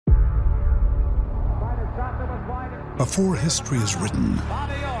Before history is written,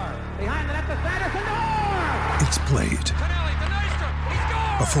 it's played.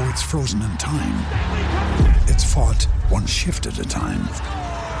 Before it's frozen in time, it's fought one shift at a time.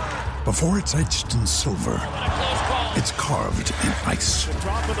 Before it's etched in silver, it's carved in ice.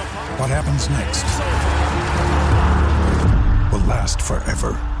 What happens next will last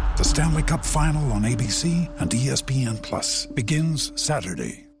forever. The Stanley Cup Final on ABC and ESPN Plus begins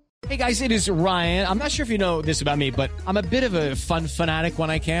Saturday. Hey guys, it is Ryan. I'm not sure if you know this about me, but I'm a bit of a fun fanatic when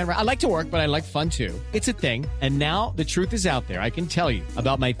I can. I like to work, but I like fun too. It's a thing. And now the truth is out there. I can tell you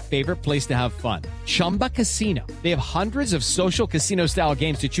about my favorite place to have fun. Chumba Casino. They have hundreds of social casino style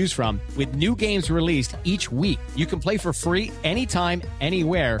games to choose from with new games released each week. You can play for free anytime,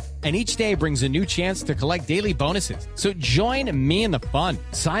 anywhere. And each day brings a new chance to collect daily bonuses. So join me in the fun.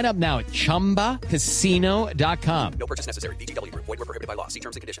 Sign up now at ChumbaCasino.com. No purchase necessary. VGW Group. Void where prohibited by law. See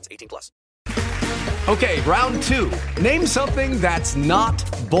terms and conditions. 18+. Okay, round two. Name something that's not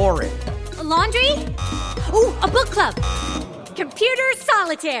boring. A laundry? Ooh, a book club. Computer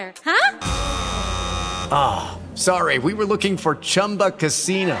solitaire, huh? Ah, sorry. We were looking for Chumba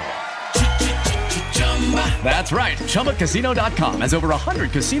Casino. That's right. ChumbaCasino.com has over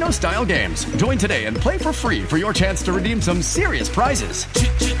 100 casino-style games. Join today and play for free for your chance to redeem some serious prizes.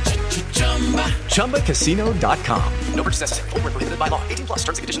 ChumbaCasino.com. No purchase necessary. Void where prohibited by law. 18+. Terms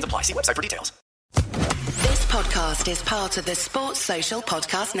and conditions apply. See website for details. This podcast is part of the Sports Social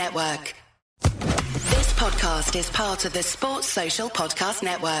Podcast Network. This podcast is part of the Sports Social Podcast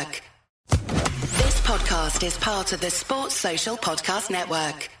Network. This podcast is part of the Sports Social Podcast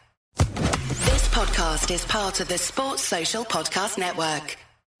Network. This podcast is part of the Sports Social Podcast Network.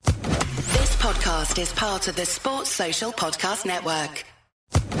 This podcast is part of the Sports Social Podcast Network.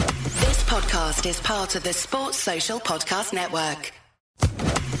 This podcast is part of the Sports Social Podcast Network.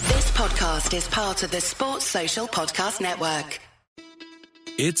 This podcast is part of the Sports Social Podcast Network.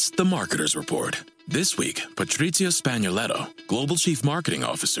 It's The Marketer's Report. This week, Patrizia Spagnoletto, Global Chief Marketing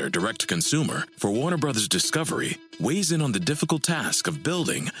Officer, Direct-to-Consumer for Warner Brothers Discovery, weighs in on the difficult task of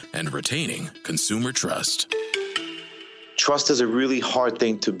building and retaining consumer trust. Trust is a really hard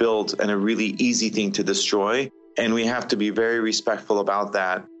thing to build and a really easy thing to destroy, and we have to be very respectful about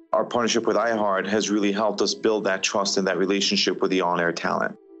that. Our partnership with iHeart has really helped us build that trust and that relationship with the on-air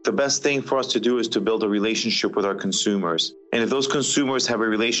talent. The best thing for us to do is to build a relationship with our consumers. And if those consumers have a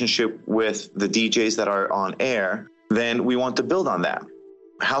relationship with the DJs that are on air, then we want to build on that.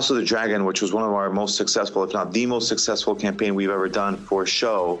 House of the Dragon, which was one of our most successful, if not the most successful campaign we've ever done for a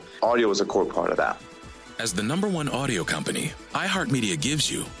show, audio was a core part of that. As the #1 audio company, iHeartMedia gives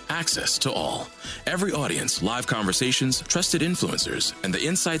you access to all. Every audience, live conversations, trusted influencers, and the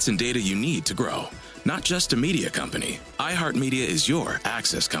insights and data you need to grow. Not just a media company, iHeartMedia is your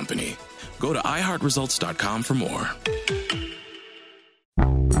access company. Go to iHeartResults.com for more.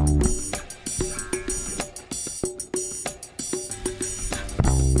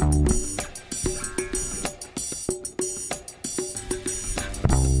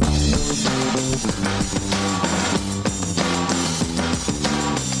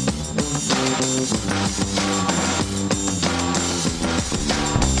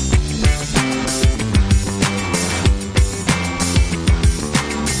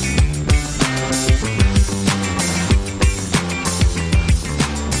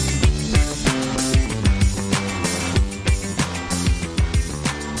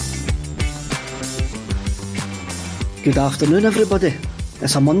 Good afternoon, everybody.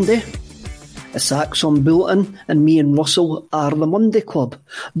 It's a Monday. It's Axon Bulletin, and me and Russell are the Monday Club.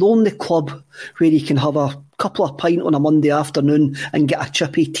 The only club where you can have a couple of pints on a Monday afternoon and get a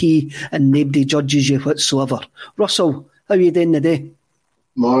chippy tea and nobody judges you whatsoever. Russell, how are you doing today?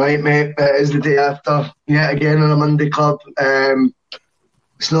 I'm alright, mate. It is the day after, yet again on a Monday Club.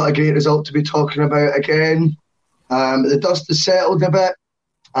 It's not a great result to be talking about again. The dust has settled a bit,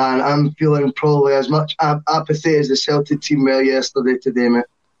 and I'm feeling probably as much apathy as the Celtic team were yesterday today, mate.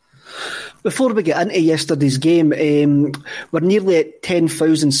 Before we get into yesterday's game, we're nearly at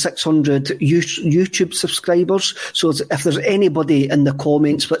 10,600 YouTube subscribers. So if there's anybody in the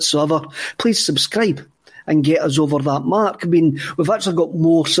comments whatsoever, please subscribe and get us over that mark. I mean, we've actually got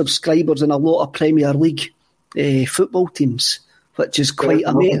more subscribers than a lot of Premier League football teams, which is quite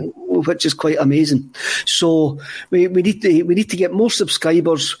amazing. So we need to get more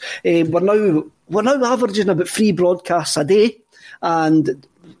subscribers. We're now averaging about 3 broadcasts a day, and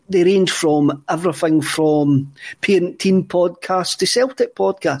they range from everything from parent team podcasts to Celtic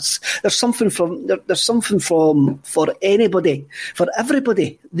podcasts. There's something for anybody, for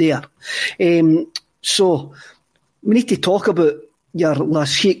everybody there. So we need to talk about your La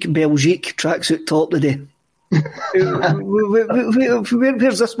Chic Belgique tracksuit top today.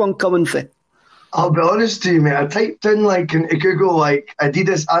 Where's this one coming from? I'll be honest to you, mate. I typed in into Google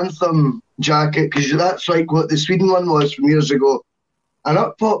Adidas Anthem jacket, because that's what the Sweden one was from years ago, and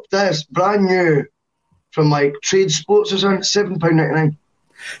up popped this brand new from Trade Sports or something, £7.99.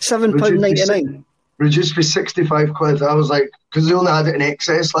 £7.99. Reduced for 65 quid. I was because they only had it in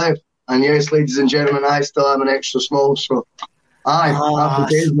excess left. And yes, ladies and gentlemen, I still am an extra small, so happy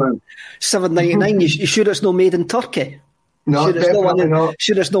days, man. £7.99. You sure it's not made in Turkey? No, definitely not.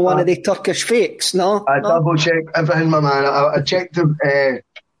 Sure it's not one of the Turkish fakes, no? I double checked everything, my man. I checked the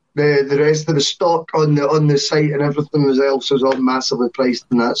rest of the stock on the site, and everything else was all massively priced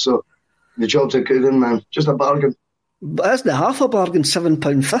and that. So the job's a good one, man. Just a bargain. But that's the half a bargain,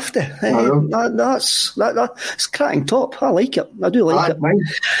 £7.50. That's cracking top. I like it. I do like it.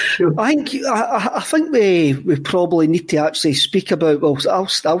 Sure. I think we probably need to actually speak about. Well, I'll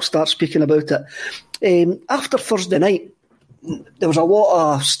start speaking about it after Thursday night. There was a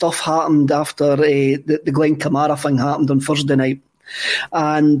lot of stuff happened after the Glenn Kamara thing happened on Thursday night.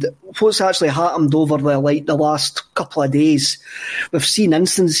 And what's actually happened over the last couple of days, we've seen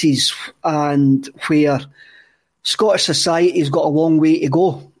instances and where Scottish society's got a long way to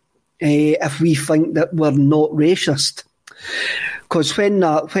go if we think that we're not racist. Because when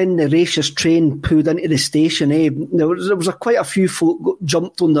the racist train pulled into the station, there was quite a few folk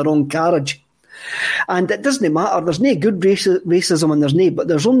jumped on the wrong carriage. And it doesn't matter. There's no good racism and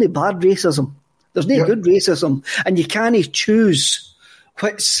there's only bad racism. There's no good racism. And you can't choose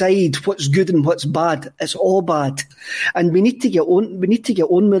which side, what's good and what's bad. It's all bad. And we need to get on with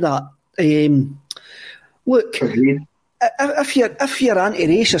that. Look, if you're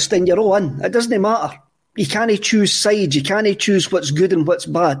anti-racist, then you're all in. It doesn't matter. You can't choose sides. You can't choose what's good and what's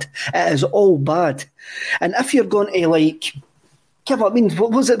bad. It is all bad. And if you're going to what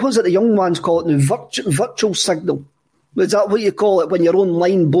was it the young ones call it now? Virtual signal. Is that what you call it when you're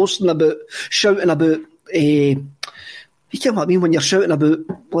online boasting about, shouting about? You get what I mean when you're shouting about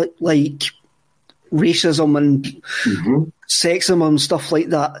racism and sexism and stuff like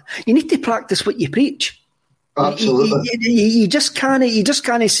that. You need to practice what you preach. Absolutely. You just can't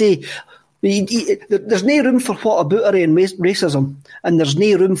say. There's no room for whataboutery and racism, and there's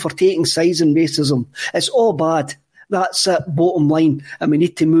no room for taking sides in racism. It's all bad. That's it, bottom line, and we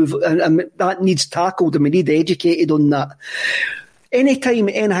need to move, and that needs tackled, and we need educated on that. Anytime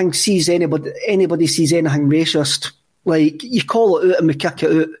anybody sees anything racist, you call it out and we kick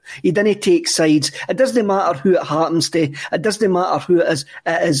it out. You didn't take sides. It doesn't matter who it happens to. It doesn't matter who it is.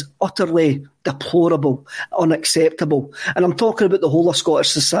 It is utterly deplorable, unacceptable. And I'm talking about the whole of Scottish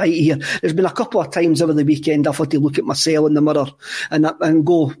society here. There's been a couple of times over the weekend I've had to look at myself in the mirror and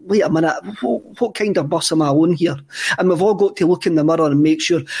go, wait a minute, what kind of bus am I on here? And we've all got to look in the mirror and make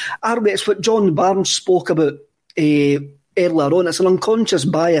sure. It's what John Barnes spoke about earlier on. It's an unconscious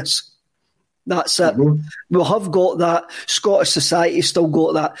bias. That's it. We have got that. Scottish society's still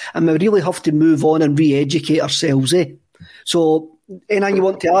got that. And we really have to move on and re-educate ourselves, So, anything you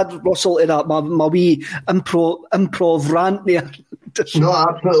want to add, Russell, to that? My wee improv rant there. No, I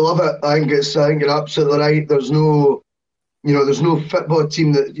absolutely love it. I think you're absolutely right. There's no football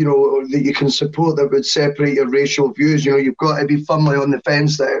team that you can support that would separate your racial views. You've got to be firmly on the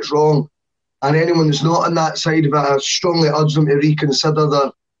fence that it's wrong. And anyone that's not on that side of it, I strongly urge them to reconsider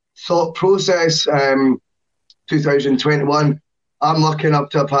their thought process. 2021, I'm lucky enough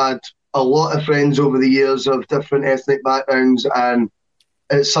to have had a lot of friends over the years of different ethnic backgrounds, and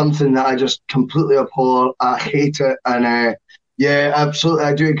it's something that I just completely abhor. I hate it, and absolutely,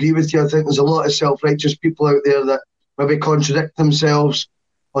 I do agree with you. I think there's a lot of self-righteous people out there that maybe contradict themselves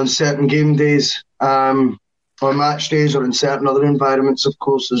on certain game days, or match days, or in certain other environments, of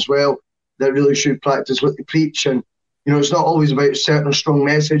course, as well, that really should practice what they preach. And it's not always about a certain strong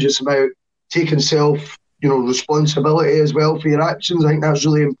message. It's about taking responsibility as well for your actions. I think that's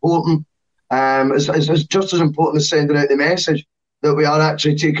really important. It's just as important as sending out the message that we are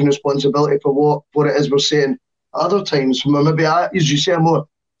actually taking responsibility for what it is we're saying. Other times, maybe, as you say, a more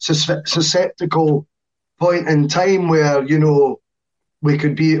susceptible point in time where, we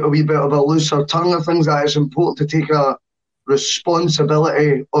could be a wee bit of a looser tongue of things, that it's important to take a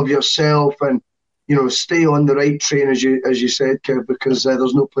responsibility of yourself and stay on the right train, as you said, Kev, because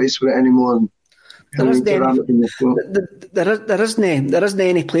there's no place for it anymore. There isn't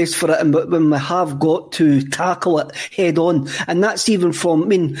any place for it, and when we have got to tackle it head on, and that's even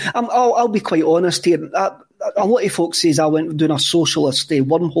from. I'll be quite honest here. a lot of folks says I went doing a socialist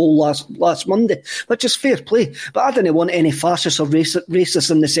wormhole last Monday, which is fair play. But I didn't want any fascists or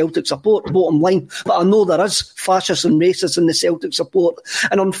racists in the Celtic support, bottom line. But I know there is fascists and racists in the Celtic support.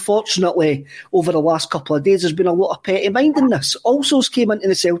 And unfortunately, over the last couple of days, there's been a lot of petty mindedness. Also came into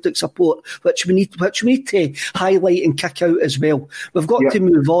the Celtic support, which we need to highlight and kick out as well. We've got to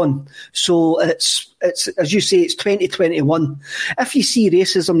move on. So it's as you say, it's 2021. If you see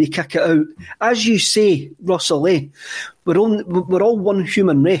racism, you kick it out. As you say, Russell, we're all one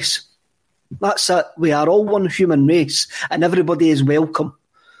human race. That's it. We are all one human race, and everybody is welcome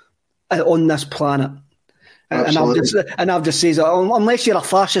on this planet. And I've just said, unless you're a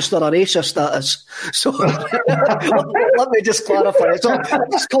fascist or a racist, that is. So let me just clarify. So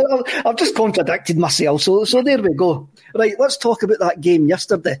I've just contradicted myself. So there we go. Right, let's talk about that game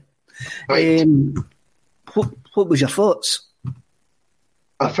yesterday. Right. What was your thoughts?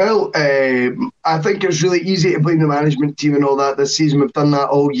 I felt, I think it was really easy to blame the management team and all that this season. We've done that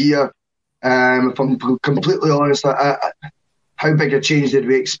all year. If I'm completely honest, how big a change did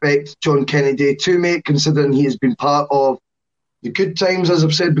we expect John Kennedy to make, considering he has been part of the good times, as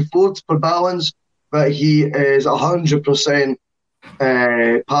I've said before, for balance, but he is 100%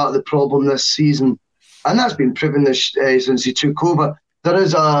 part of the problem this season. And that's been proven since he took over. There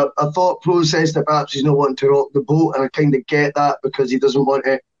is a thought process that perhaps he's not wanting to rock the boat, and I kind of get that because he doesn't want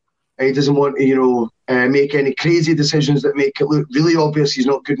to, make any crazy decisions that make it look really obvious he's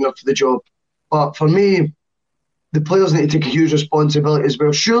not good enough for the job. But for me, the players need to take a huge responsibility as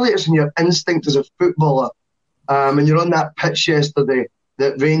well. Surely it's in your instinct as a footballer, and you're on that pitch yesterday,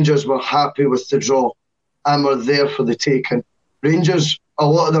 that Rangers were happy with the draw and were there for the taking. Rangers, a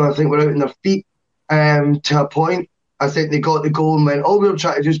lot of them, I think, were out on their feet to a point. I think they got the goal and went, all we're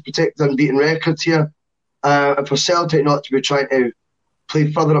trying to do is protect the unbeaten record here. And for Celtic not to be trying to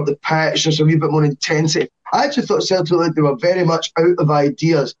play further up the pitch, just a wee bit more intensity. I actually thought Celtic, they were very much out of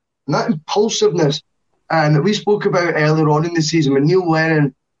ideas. And that impulsiveness that we spoke about earlier on in the season, when Neil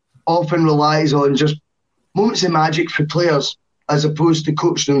Lennon often relies on just moments of magic for players as opposed to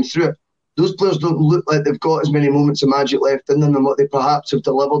coaching them through it. Those players don't look like they've got as many moments of magic left in them than what they perhaps have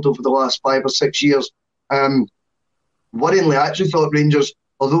delivered over the last 5 or 6 years. Worryingly, I actually thought Rangers,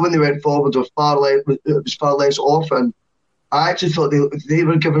 although when they went forward it was far less often, I actually thought they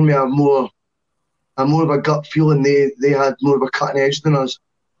were giving me a more of a gut feeling. They had more of a cutting edge than us.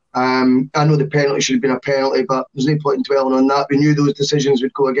 I know the penalty should have been a penalty, but there's no point in dwelling on that. We knew those decisions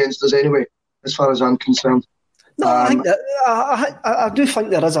would go against us anyway, as far as I'm concerned. No, I do think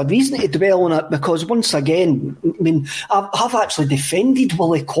there is a reason to dwell on it, because once again, I mean, I've actually defended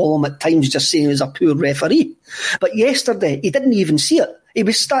Willie Collum at times, just saying he was a poor referee. But yesterday, he didn't even see it. He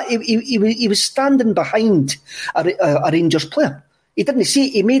was standing behind a Rangers player. He didn't see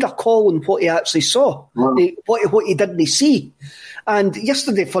it. He made a call on what he actually saw, what he didn't see. And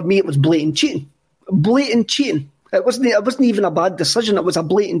yesterday, for me, it was blatant cheating. Blatant cheating. It wasn't even a bad decision. It was a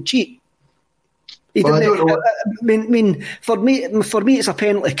blatant cheat. For me, it's a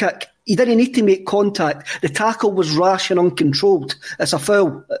penalty kick. He didn't need to make contact. The tackle was rash and uncontrolled. It's a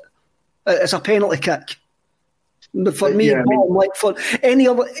foul. It's a penalty kick. For me, for any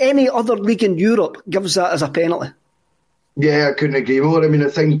other league in Europe gives that as a penalty. Yeah, I couldn't agree more. I mean, I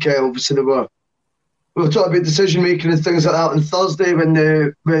think obviously we were talking about decision making and things like that on Thursday when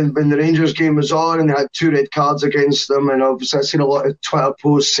the Rangers game was on, and they had 2 red cards against them. And obviously, I've seen a lot of Twitter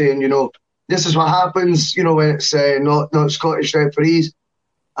posts saying, this is what happens, when it's not Scottish referees.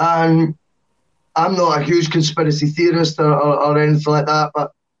 And I'm not a huge conspiracy theorist or anything like that,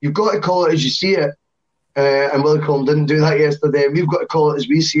 but you've got to call it as you see it. And Willie Collum didn't do that yesterday. We've got to call it as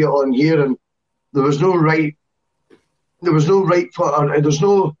we see it on here. And there's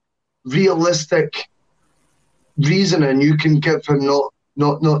no realistic reasoning you can give him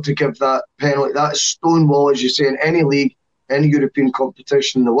not to give that penalty. That is stonewall, as you say, in any league, any European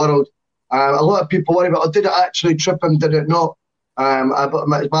competition in the world. A lot of people worry about, did it actually trip him, did it not?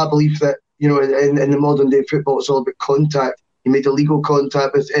 It's my belief that, in the modern day football, it's all about contact. He made illegal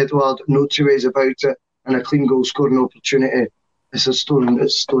contact with Edouard, no 2 ways about it, and a clean goal scoring opportunity. It's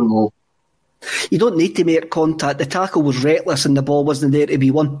stonewall. You don't need to make contact. The tackle was reckless and the ball wasn't there to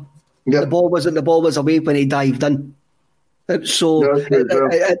be won. Yep. The ball was away when he dived in. So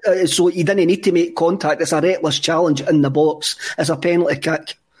you didn't need to make contact. It's a reckless challenge in the box. It's a penalty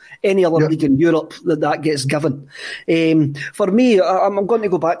kick. Any other league in Europe that gets given. For me, I'm going to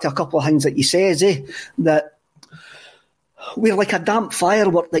go back to a couple of things that he says, that we're like a damp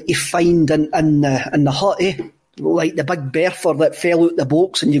firework that you find in the hut, like the big berther that fell out the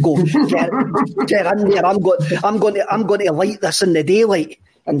box, and you go, get in there. I'm going to light this in the daylight.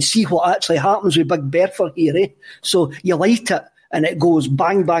 and see what actually happens with Big Bertha here, eh? So you light it, and it goes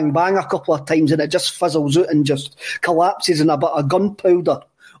bang, bang, bang a couple of times, and it just fizzles out and just collapses in a bit of gunpowder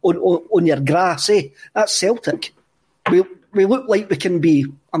on your grass, eh? That's Celtic. We look like we can be,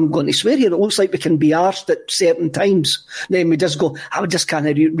 I'm going to swear here, it looks like we can be arsed at certain times. Then we just go, I just can't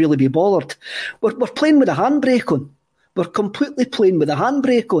really be bothered. We're playing with a handbrake on. We're completely playing with a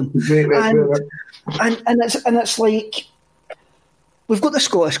handbrake on. And it's like, we've got the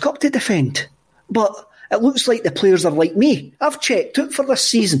Scottish Cup to defend, but it looks like the players are like me. I've checked out for this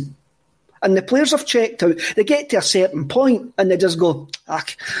season, and the players have checked out. They get to a certain point and they just go,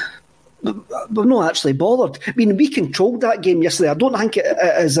 we're not actually bothered. I mean, we controlled that game yesterday. I don't think it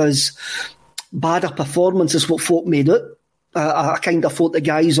is as bad a performance as what folk made it. I kind of thought the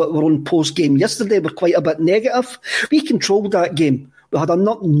guys that were on post-game yesterday were quite a bit negative. We controlled that game. We had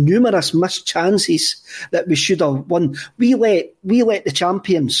numerous missed chances that we should have won. We let the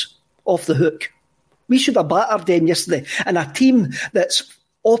champions off the hook. We should have battered them yesterday. And a team that's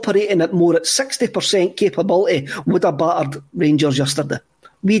operating at more at 60% capability would have battered Rangers yesterday.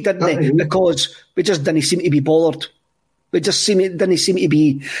 We didn't, because we just didn't seem to be bothered. We just didn't seem to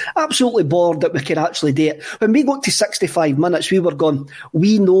be absolutely bored that we could actually do it. When we got to 65 minutes, we were going,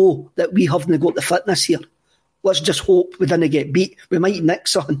 we know that we haven't got the fitness here. Let's just hope we didn't get beat. We might nick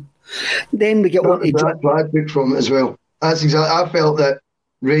something. Then we get on to... That's what I took from it as well. That's exactly... I felt that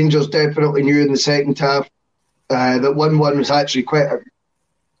Rangers definitely knew in the second half that 1-1 was actually quite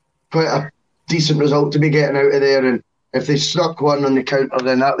a decent result to be getting out of there, and if they stuck one on the counter,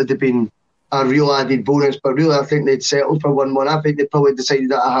 then that would have been a real added bonus. But really, I think they'd settled for 1-1. I think they probably decided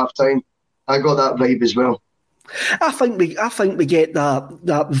that at half time. I got that vibe as well. I think we get that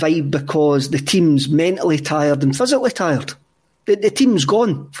vibe because the team's mentally tired and physically tired. The team's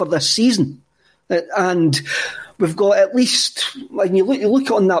gone for this season, and we've got at least. When you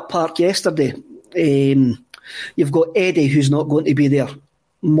look on that park yesterday, you've got Eddie, who's not going to be there.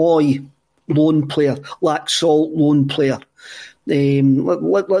 Moy, lone player. Laxalt, lone player.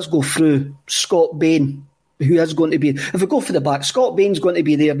 Let's go through Scott Bain, who is going to be... If we go for the back, Scott Bain's going to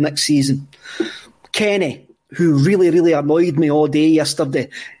be there next season. Kenny, who really, really annoyed me all day yesterday. I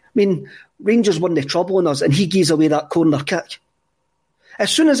mean, Rangers won the trouble on us, and he gives away that corner kick.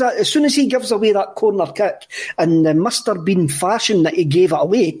 As soon as he gives away that corner kick in the Mr. Bean fashion that he gave it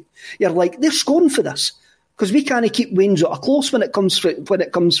away, you're like, they're scoring for this. Because we can't keep Wayne's out of close when it comes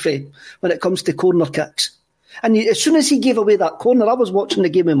to corner kicks. And as soon as he gave away that corner, I was watching the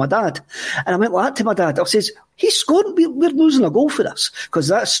game with my dad, and I went like that to my dad. I says, he's scoring, we're losing a goal for this. Because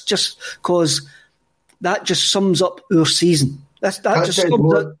that just sums up our season. That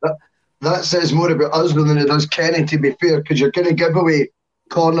says more about us than it does Kenny, to be fair, because you're going to give away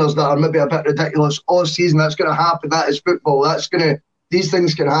corners that are maybe a bit ridiculous all season. That's going to happen. That is football. These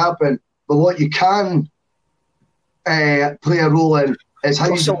things can happen. But what you can play a role in is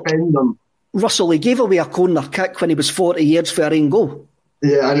how you defend them. Russell, he gave away a corner kick when he was 40 yards for a rain goal.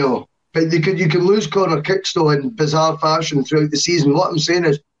 Yeah, I know. But you can lose corner kicks, though, in bizarre fashion throughout the season. What I'm saying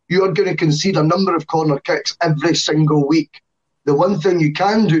is you are going to concede a number of corner kicks every single week. The one thing you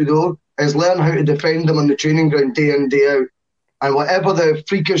can do, though, is learn how to defend them on the training ground day in, day out. And whatever the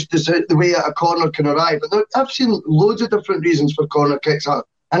freakish the way a corner can arrive. I've seen loads of different reasons for corner kicks. And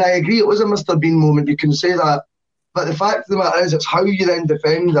I agree, it was a Mr. Bean moment. You can say that. But the fact of the matter is, it's how you then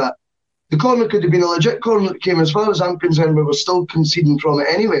defend that. The corner could have been a legit corner that came. As far as I'm concerned, we were still conceding from it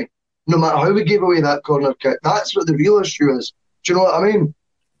anyway. No matter how we gave away that corner kick. That's what the real issue is. Do you know what I mean?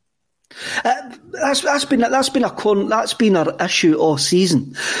 That's been our issue all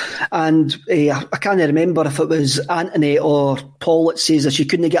season, and I can't remember if it was Anthony or Paul that says that you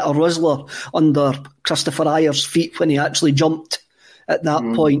couldn't get a Rizzler under Christopher Ayer's feet when he actually jumped at that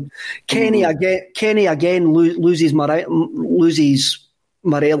point. Kenny again loses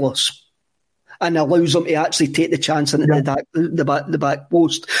Morelos and allows him to actually take the chance into the back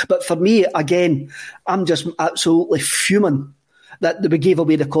post. But for me, again, I'm just absolutely fuming that we gave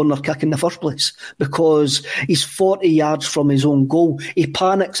away the corner kick in the first place, because he's 40 yards from his own goal. He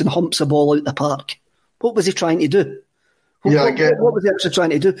panics and humps the ball out the park. What was he trying to do? What was he actually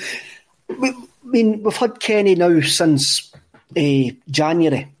trying to do? We've had Kenny now since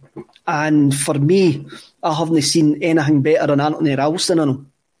January, and for me, I haven't seen anything better than Anthony Ralston in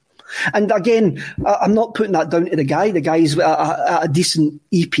him. And again, I'm not putting that down to the guy. The guy's a decent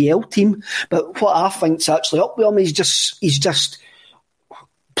EPL team, but what I think's actually up with him, he's just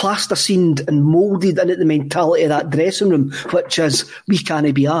plasticined and moulded into the mentality of that dressing room, which is, we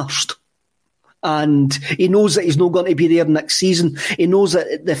can't be arsed. And he knows that he's not going to be there next season. He knows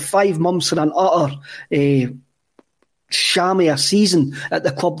that the 5 months are an utter shammy a season at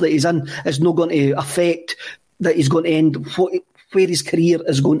the club that he's in is not going to affect that he's going to end where his career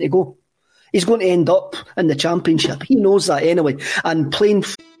is going to go. He's going to end up in the Championship. He knows that anyway. And playing...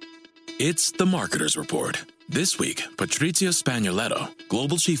 It's the Marketer's Report. This week, Patrizio Spagnoletto,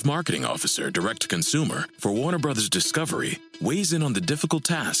 Global Chief Marketing Officer, Direct to Consumer for Warner Brothers Discovery, weighs in on the difficult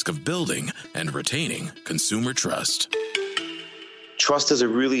task of building and retaining consumer trust. Trust is a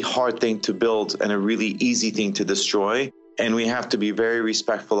really hard thing to build and a really easy thing to destroy, and we have to be very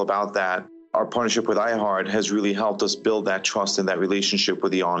respectful about that. Our partnership with iHeart has really helped us build that trust and that relationship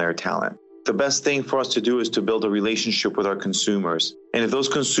with the on-air talent. The best thing for us to do is to build a relationship with our consumers. And if those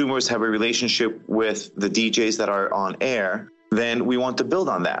consumers have a relationship with the DJs that are on air, then we want to build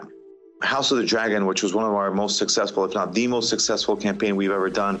on that. House of the Dragon, which was one of our most successful, if not the most successful campaign we've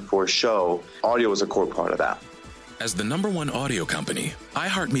ever done for a show, audio was a core part of that. As the #1 audio company,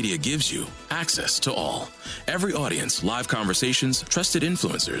 iHeartMedia gives you access to all. Every audience, live conversations, trusted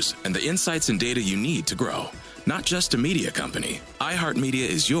influencers, and the insights and data you need to grow. Not just a media company, iHeartMedia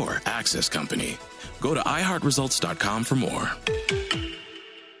is your access company. Go to iHeartResults.com for more.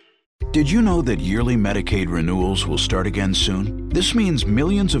 Did you know that yearly Medicaid renewals will start again soon? This means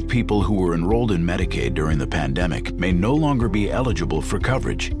millions of people who were enrolled in Medicaid during the pandemic may no longer be eligible for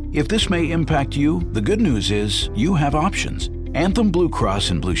coverage. If this may impact you, the good news is you have options. Anthem Blue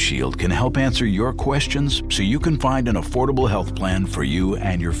Cross and Blue Shield can help answer your questions so you can find an affordable health plan for you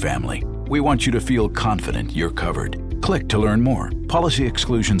and your family. We want you to feel confident you're covered. Click to learn more. Policy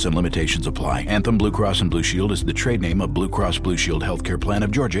exclusions and limitations apply. Anthem Blue Cross and Blue Shield is the trade name of Blue Cross Blue Shield Healthcare Plan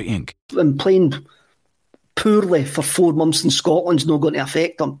of Georgia, Inc. And playing poorly for 4 months in Scotland's not going to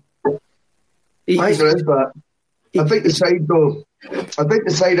affect him. I think there is that. I think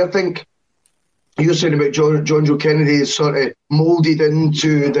you're saying about John Joe Kennedy is sort of moulded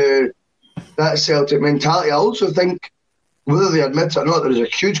into that Celtic mentality. I also think, whether they admit it or not, there is a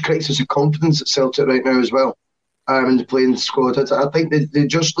huge crisis of confidence at Celtic right now as well. In the playing squad, I think they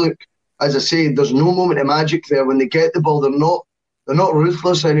just look, as I say, there's no moment of magic there. When they get the ball, they're not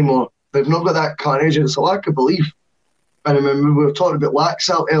ruthless anymore. They've not got that carnage. It's a lack of belief. And I remember we were talking about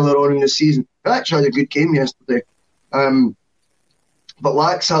Laxalt earlier on in the season. He actually had a good game yesterday, but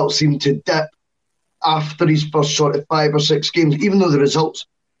Laxalt seemed to dip after his first sort of 5 or 6 games, even though the results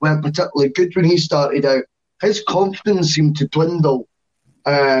weren't particularly good when he started out. His confidence seemed to dwindle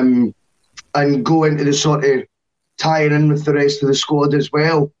and go into the sort of tying in with the rest of the squad as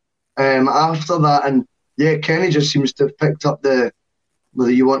well after that. And yeah, Kenny just seems to have picked up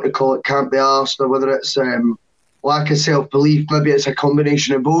whether you want to call it can't be arsed or whether it's lack of self-belief, maybe it's a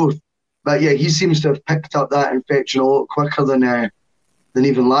combination of both. But yeah, he seems to have picked up that infection a lot quicker than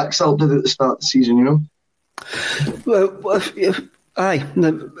even Laxalt did at the start of the season, you know? Well, aye.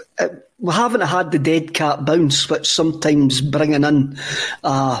 We haven't had the dead cat bounce, which sometimes bringing in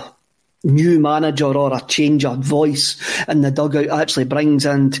new manager or a change of voice in the dugout actually brings,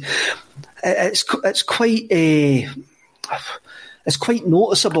 and it's quite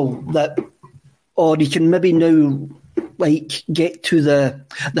noticeable that, or you can maybe now like get to the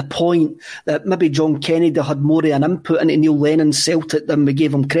point that maybe John Kennedy had more of an input into Neil Lennon's Celtic than we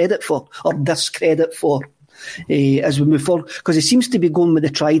gave him credit for, or discredit for. As we move forward, because he seems to be going with the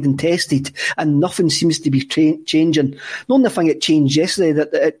tried and tested, and nothing seems to be changing. The only thing it changed yesterday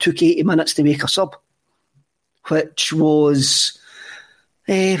that it took 80 minutes to make a sub, which was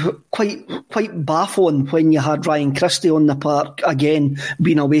quite baffling when you had Ryan Christie on the park again,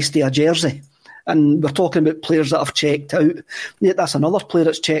 being a waste of a jersey. And we're talking about players that have checked out. That's another player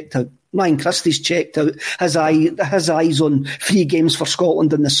that's checked out. Ryan Christie's checked out. His eyes on 3 games for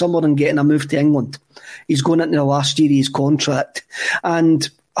Scotland in the summer and getting a move to England. He's going into the last year of his contract. And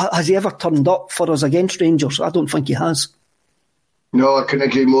has he ever turned up for us against Rangers? I don't think he has. No, I couldn't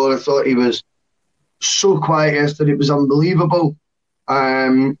agree more. I thought he was so quiet yesterday. It was unbelievable.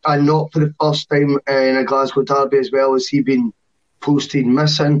 And not for the first time in a Glasgow derby as well as he been posted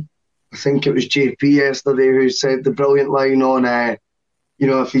missing. I think it was JP yesterday who said the brilliant line on,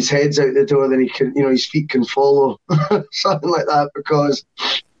 if his head's out the door, then he can, his feet can follow, something like that. Because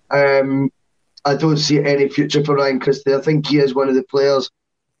I don't see any future for Ryan Christie. I think he is one of the players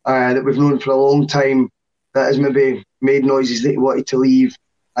that we've known for a long time that has maybe made noises that he wanted to leave,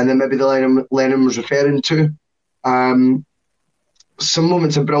 and then maybe the line Lennon was referring to. Some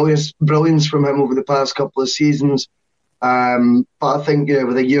moments of brilliance from him over the past couple of seasons. But I think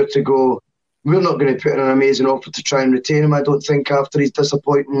with a year to go, we're not going to put in an amazing offer to try and retain him. I don't think after his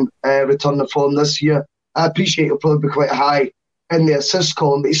disappointing return to form this year. I appreciate he'll probably be quite high in the assist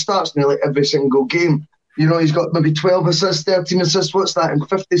column, but he starts nearly every single game. He's got maybe 12 assists, 13 assists. What's that in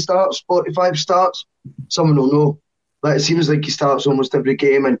 50 starts, 45 starts? Someone will know. but it seems like he starts almost every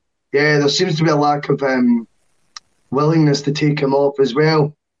game. And yeah, there seems to be a lack of willingness to take him off as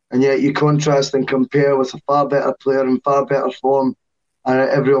well. And yet you contrast and compare with a far better player in far better form, and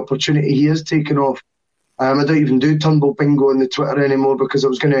every opportunity he is taken off. I don't even do Turnbull bingo on the Twitter anymore because I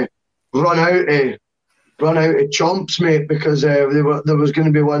was going to run out of chomps, mate, because there was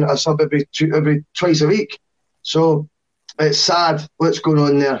going to be a sub every twice a week. So it's sad what's going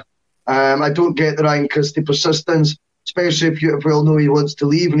on there. I don't get the Ryan Christie persistence, especially if we all know he wants to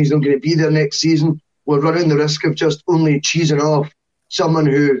leave and he's not going to be there next season. We're running the risk of just only cheesing off someone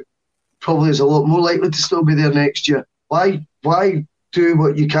who probably is a lot more likely to still be there next year. Why do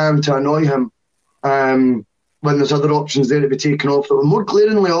what you can to annoy him when there's other options there to be taken off that were more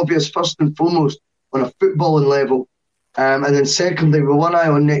glaringly obvious, first and foremost, on a footballing level? And then secondly, with one eye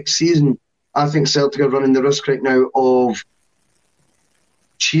on next season, I think Celtic are running the risk right now of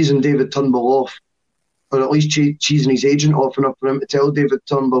cheesing David Turnbull off, or at least cheesing his agent off enough for him to tell David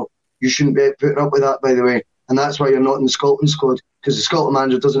Turnbull, you shouldn't be putting up with that, by the way. And that's why you're not in the Scotland squad, because the Scotland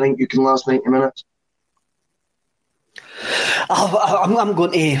manager doesn't think you can last 90 minutes. I'm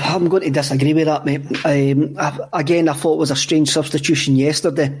going to disagree with that, mate. Again, I thought it was a strange substitution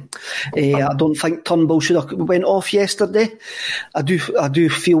yesterday. I don't think Turnbull should have went off yesterday. I do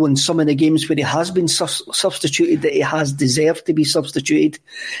feel in some of the games where he has been substituted that he has deserved to be substituted.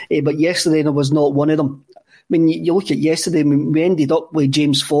 But yesterday there was not one of them. I mean, you look at yesterday, we ended up with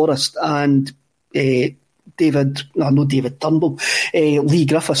James Forrest and David Turnbull, Lee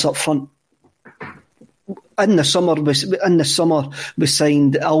Griffiths up front. In the summer, we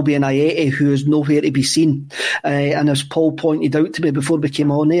signed Albion Ayeti, who is nowhere to be seen. And as Paul pointed out to me before we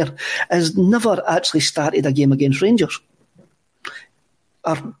came on air, has never actually started a game against Rangers.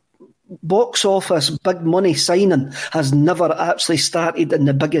 Our box office big money signing has never actually started in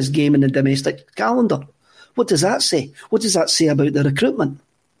the biggest game in the domestic calendar. What does that say? What does that say about the recruitment?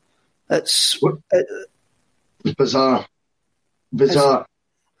 It's bizarre.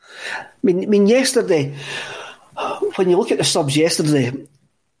 I mean, yesterday, when you look at the subs yesterday,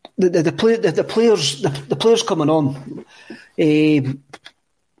 the players coming on,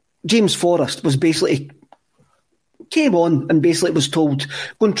 James Forrest was basically came on and basically was told,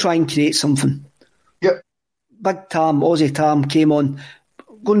 go and try and create something. Yep. Big Tam, Aussie Tam came on,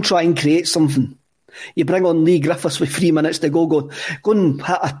 go and try and create something. You bring on Lee Griffiths with 3 minutes to go and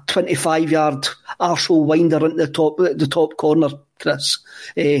hit a 25-yard arsehole winder into the top corner, Chris.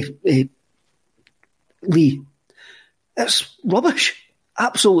 Lee. It's rubbish.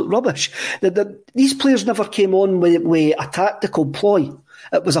 Absolute rubbish. These players never came on with a tactical ploy.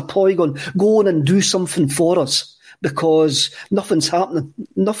 It was a ploy going, go on and do something for us because nothing's happening.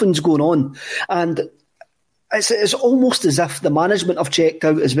 Nothing's going on. And it's almost as if the management have checked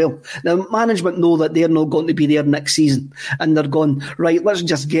out as well. Now, management know that they're not going to be there next season. And they're going, right, let's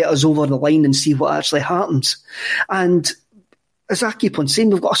just get us over the line and see what actually happens. And as I keep on saying,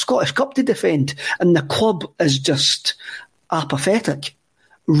 we've got a Scottish Cup to defend. And the club is just apathetic.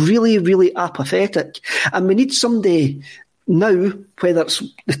 Really, really apathetic. And we need somebody now, whether it's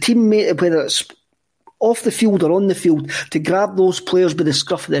the teammate, whether it's off the field or on the field, to grab those players by the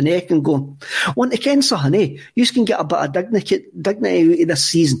scruff of the neck and go, want to ken something, eh? You can get a bit of dignity out of this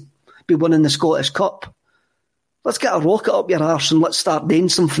season, be winning the Scottish Cup. Let's get a rocket up your arse and let's start doing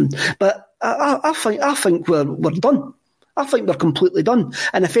something. But I think we're done. I think we're completely done.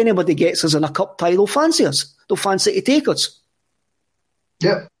 And if anybody gets us in a cup tie, they'll fancy us. They'll fancy to take us.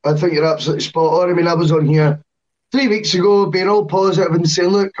 Yeah, I think you're absolutely spot on. I mean, I was on here 3 weeks ago being all positive and saying,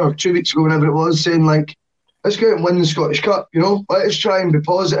 look, or 2 weeks ago, whenever it was, saying, like, let's go out and win the Scottish Cup, you know? Let's try and be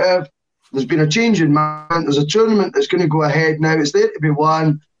positive. There's been a change in mind. There's a tournament that's going to go ahead now. It's there to be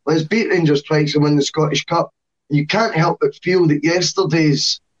won. Let's beat Rangers twice and win the Scottish Cup. And you can't help but feel that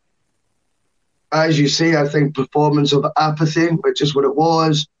yesterday's, as you say, I think, performance of apathy, which is what it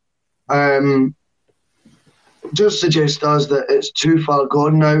was, just suggests to us that it's too far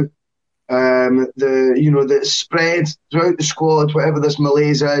gone now. The spread throughout the squad, whatever this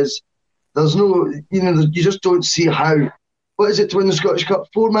malaise is, there's no, you just don't see how. What is it to win the Scottish Cup?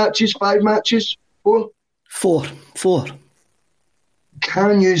 4 matches, 5 matches, 4? 4.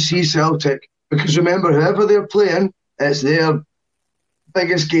 Can you see Celtic? Because remember, whoever they're playing, it's their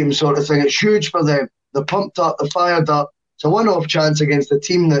biggest game sort of thing. It's huge for them. They're pumped up, they're fired up. It's a one-off chance against a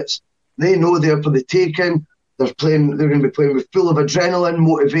team that's they know they're for the taking. They're going to be playing with full of adrenaline,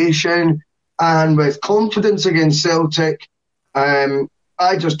 motivation, and with confidence against Celtic.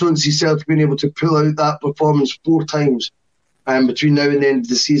 I just don't see Celtic being able to pull out that performance 4 times between now and the end of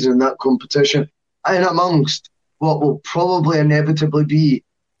the season in that competition. And amongst what will probably inevitably be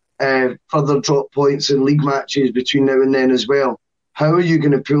further drop points in league matches between now and then as well. How are you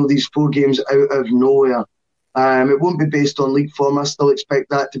going to pull these 4 games out of nowhere? It won't be based on league form. I still expect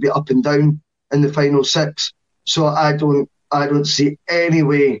that to be up and down in the final 6. So I don't see any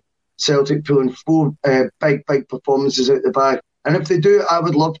way Celtic pulling 4 big performances out the bag. And if they do, I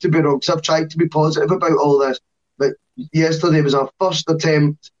would love to be wrong, because I've tried to be positive about all this. But yesterday was our first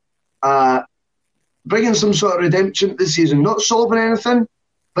attempt at bringing some sort of redemption this season. Not solving anything,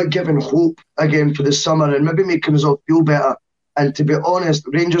 but giving hope again for the summer and maybe making us all feel better. And to be honest,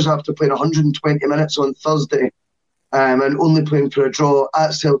 Rangers, after playing 120 minutes on Thursday and only playing for a draw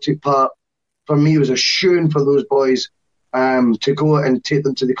at Celtic Park, for me, it was a shoe-in for those boys to go and take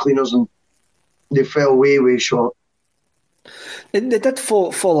them to the cleaners, and they fell way short. They did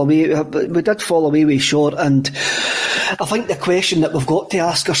fall away. We did fall away way short, and I think the question that we've got to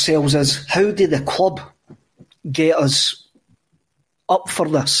ask ourselves is, how did the club get us up for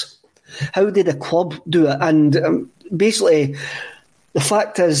this? How did the club do it? And basically, the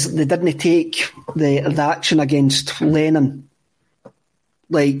fact is they didn't take the action against Lennon,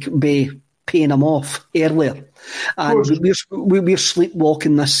 like by paying him off earlier. And we're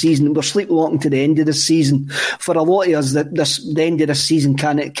sleepwalking this season. We're sleepwalking to the end of the season. For a lot of us, the end of the season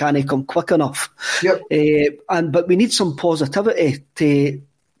can't come quick enough. Yep. But we need some positivity to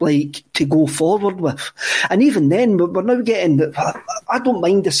go forward with. And even then, we're now getting. I don't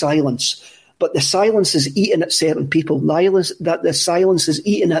mind the silence, but the silence is eating at certain people. The silence is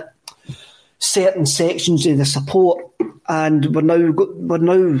eating at certain sections of the support. And we're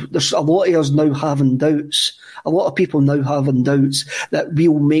now. There's a lot of us now having doubts. A lot of people now having doubts that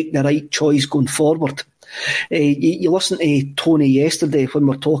we'll make the right choice going forward. You listened to Tony yesterday when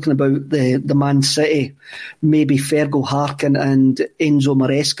we're talking about the Man City, maybe Fergal Harkin and Enzo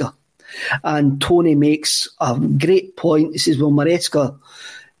Maresca. And Tony makes a great point. He says, well, Maresca,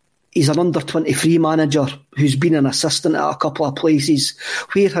 he's an under-23 manager who's been an assistant at a couple of places.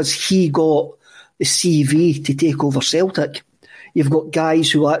 Where has he got the CV to take over Celtic? You've got guys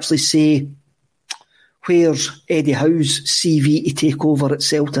who actually say, where's Eddie Howe's CV to take over at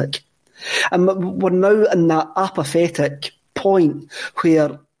Celtic? And we're now in that apathetic point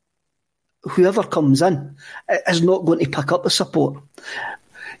where whoever comes in is not going to pick up the support.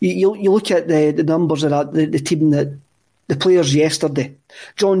 You look at the numbers of the team, that the players yesterday.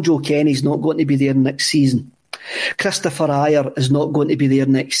 John Joe Kenny's not going to be there next season. Christopher Ayer is not going to be there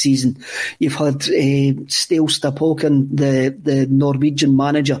next season. You've had Stale Stapolkin, the Norwegian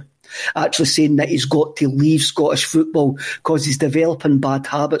manager, actually saying that he's got to leave Scottish football because he's developing bad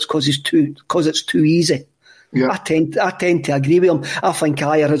habits because it's too easy. Yeah. I tend to agree with him. I think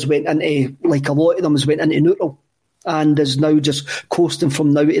Ayer has went into, like a lot of them, has went into neutral and is now just coasting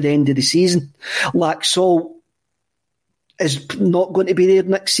from now to the end of the season. Laxalt is not going to be there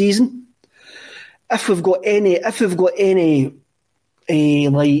next season. If we've got any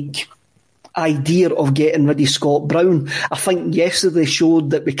idea of getting rid of Scott Brown, I think yesterday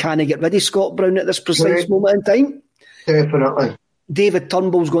showed that we can't get rid of Scott Brown at this precise moment in time. Definitely. David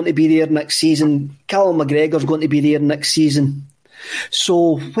Turnbull's going to be there next season. Callum McGregor's going to be there next season.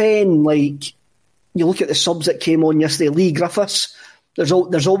 So when you look at the subs that came on yesterday, Lee Griffiths, there's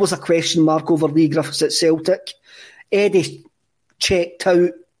always a question mark over Lee Griffiths at Celtic. Eddie checked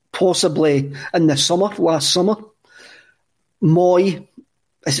out possibly in the last summer. Moy,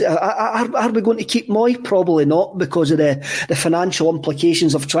 are we going to keep Moy? Probably not, because of the financial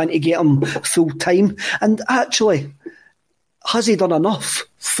implications of trying to get him full time. And actually, has he done enough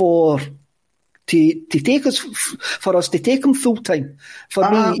for us to take him full time? For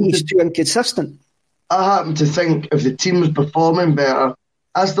me, he's too inconsistent. I happen to think if the team was performing better,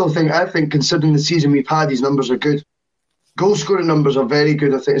 I think considering the season we've had, his numbers are good. Goal scoring numbers are very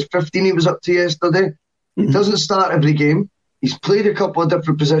good. I think it's 15 he was up to yesterday. Mm-hmm. He doesn't start every game. He's played a couple of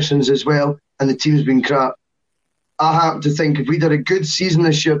different positions as well, and the team's been crap. I happen to think if we'd had a good season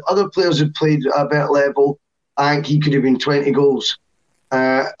this year, if other players had played at a better level, I think he could have been 20 goals.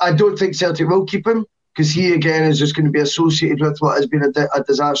 I don't think Celtic will keep him, because he, again, is just going to be associated with what has been a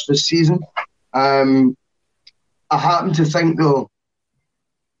disastrous season. I happen to think, though,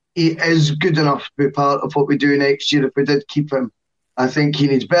 he is good enough to be part of what we do next year if we did keep him. I think he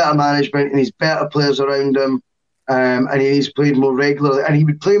needs better management, he needs better players around him, and he needs played more regularly. And he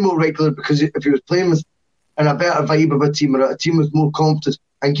would play more regularly, because if he was playing in a better vibe of a team, or a team with more confidence,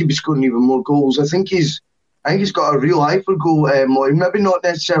 I think he'd be scoring even more goals. I think he's got a real eye for goal, Moy. Maybe not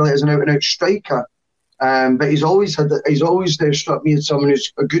necessarily as an out-and-out striker, but he's always struck me as someone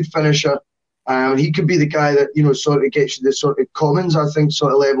who's a good finisher. He could be the guy that, sort of gets you the sort of Commons, I think,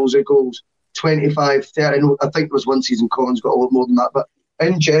 sort of levels of goals, 25, 30. I think there was one season Commons got a lot more than that, but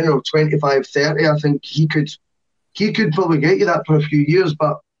in general, 25, 30, I think he could probably get you that for a few years,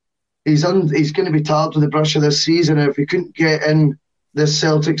 but he's going to be tarred with the brush of this season. And if he couldn't get in this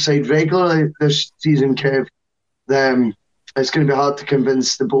Celtic side regularly this season, Kev, then it's going to be hard to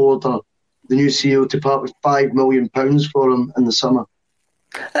convince the board or the new CEO to part with £5 million for him in the summer.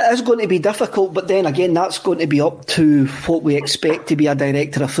 It is going to be difficult, but then again, that's going to be up to what we expect to be a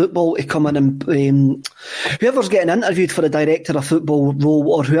director of football to come in and whoever's getting interviewed for the director of football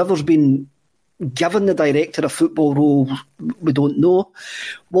role, or whoever's been given the director of football role, we don't know,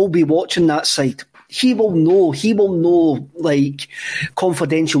 will be watching that side. He will know like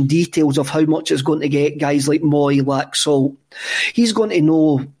confidential details of how much it's going to get guys like Moy, Laxalt. He's going to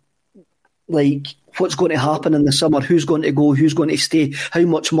know like what's going to happen in the summer, who's going to go, who's going to stay, how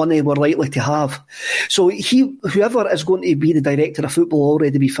much money we're likely to have. So whoever is going to be the director of football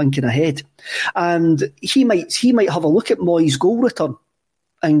already be thinking ahead. And he might have a look at Moy's goal return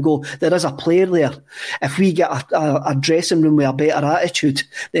and go, there is a player there. If we get a dressing room with a better attitude,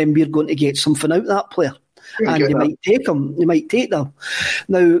 then we're going to get something out of that player. And you might take him. You might take them.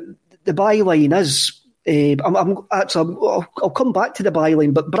 Now, the byline is, I'll come back to the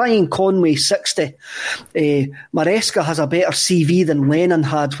byline, but Brian Conway, 60. Maresca has a better CV than Lennon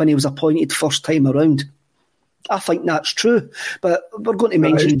had when he was appointed first time around. I think that's true. But we're going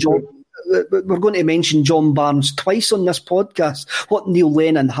to mention John Barnes twice on this podcast. What Neil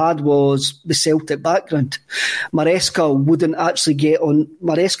Lennon had was the Celtic background. Maresca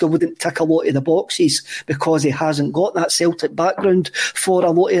wouldn't tick a lot of the boxes because he hasn't got that Celtic background for a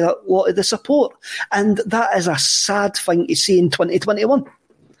lot of the support. And that is a sad thing to say in 2021.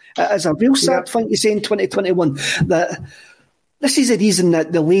 It is a real sad thing to say in 2021 that this is the reason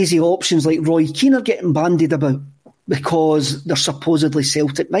that the lazy options like Roy Keane are getting bandied about, because they're supposedly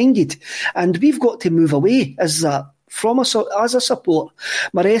Celtic-minded. And we've got to move away as a support.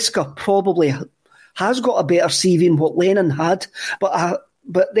 Maresca probably has got a better CV than what Lennon had, but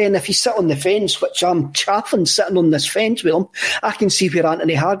then if you sit on the fence, which I'm chaffing sitting on this fence with him, I can see where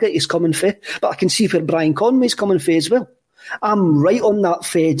Anthony Hargett is coming for, but I can see where Brian Conway's coming for as well. I'm right on that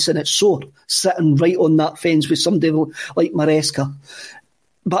fence, and it's sore, sitting right on that fence with somebody like Maresca.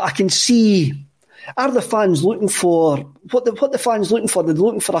 But I can see... Are the fans looking for what the fans looking for? They're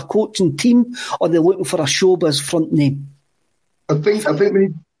looking for a coaching team, or they're looking for a showbiz front name? I think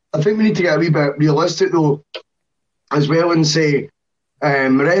we need to get a wee bit realistic though, as well, and say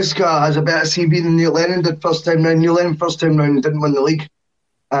Maresca has a better CV than Neil Lennon did first time round. Neil Lennon first time round didn't win the league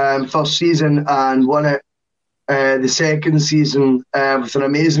first season and won it the second season with an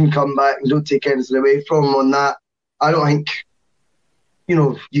amazing comeback. And don't take anything away from him on that. I don't think.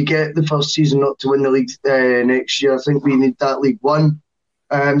 You get the first season not to win the league next year. I think we need that league won.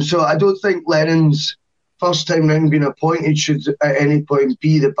 So I don't think Lennon's first time round being appointed should at any point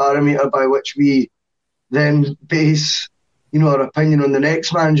be the parameter by which we then base, our opinion on the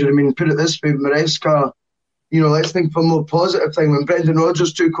next manager. I mean, put it this way, Maresca, let's think for a more positive thing. When Brendan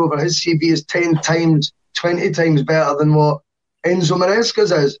Rodgers took over, his CV is 10 times, 20 times better than what Enzo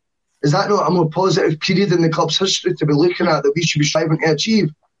Maresca's is. Is that not a more positive period in the club's history to be looking at that we should be striving to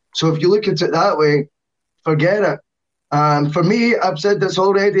achieve? So if you look at it that way, forget it. For me, I've said this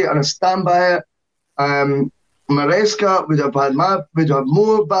already and I stand by it. Maresca would have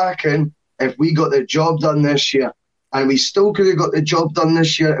more backing if we got the job done this year. And we still could have got the job done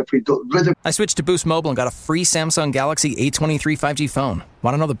this year if we got rid of... I switched to Boost Mobile and got a free Samsung Galaxy A23 5G phone.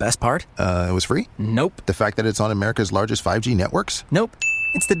 Want to know the best part? It was free? Nope. The fact that it's on America's largest 5G networks? Nope.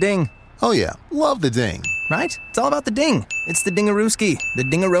 It's the ding. Oh yeah, love the ding. Right? It's all about the ding. It's the dingarooski, the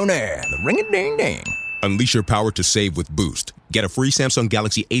dingarone, the ring-a-ding-ding. Unleash your power to save with Boost. Get a free Samsung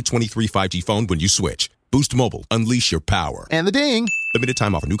Galaxy A23 5G phone when you switch. Boost Mobile. Unleash your power. And the ding. Limited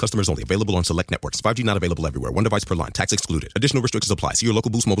time offer. New customers only. Available on select networks. 5G not available everywhere. One device per line. Tax excluded. Additional restrictions apply. See your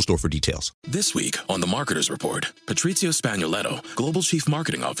local Boost Mobile store for details. This week on The Marketer's Report, Patrizio Spagnoletto, Global Chief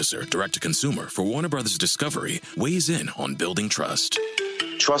Marketing Officer, Direct-to-Consumer for Warner Brothers Discovery, weighs in on building trust.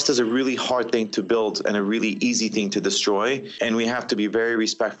 Trust is a really hard thing to build and a really easy thing to destroy, and we have to be very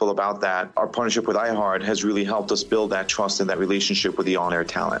respectful about that. Our partnership with iHeart has really helped us build that trust and that relationship with the on-air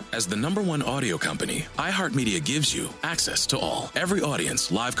talent. As the #1 audio company, iHeartMedia gives you access to all. Every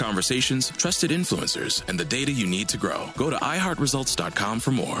audience, live conversations, trusted influencers, and the data you need to grow. Go to iHeartResults.com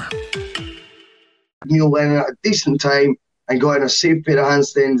for more. Neil Lennon at a decent time and got in a safe pair of hands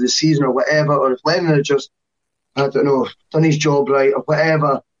at the end of the season or whatever, or if Lennon had just, I don't know, done his job right or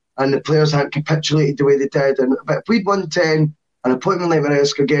whatever, and the players hadn't capitulated the way they did. But if we'd won 10, an appointment like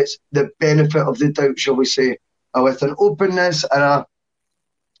Maresca gets the benefit of the doubt, shall we say, with an openness and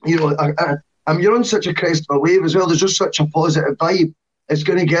you're on such a crest of a wave as well. There's just such a positive vibe it's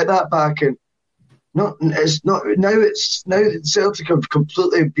going to get that back. And now Celtic have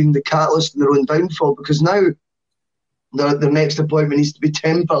completely been the catalyst in their own downfall, because now their next appointment needs to be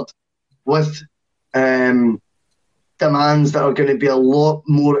tempered with demands that are going to be a lot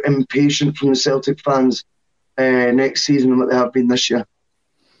more impatient from the Celtic fans next season than what they have been this year.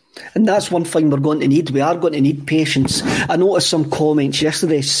 And that's one thing we're going to need. We are going to need patience. I noticed some comments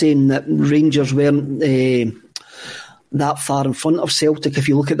yesterday saying that Rangers weren't that far in front of Celtic if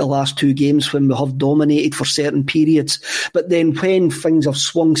you look at the last two games when we have dominated for certain periods. But then when things have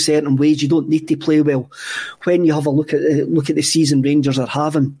swung certain ways, you don't need to play well. When you have a look at the season Rangers are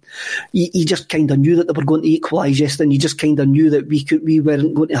having, you just kind of knew that they were going to equalise yesterday, and you just kind of knew that we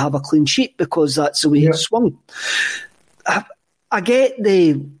weren't going to have a clean sheet because that's the way it swung. I get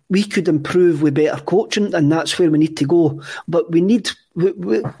we could improve with better coaching, and that's where we need to go. But we need,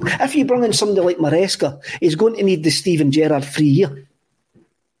 if you bring in somebody like Maresca, he's going to need the Steven Gerrard free year.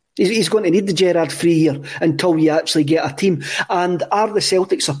 He's going to need the Gerrard free year until you actually get a team. And are the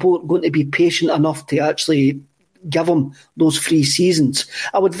Celtic support going to be patient enough to actually give him those 3 seasons?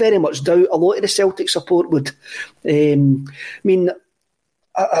 I would very much doubt a lot of the Celtic support would. Again, we're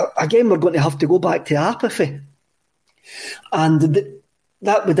going to have to go back to apathy. And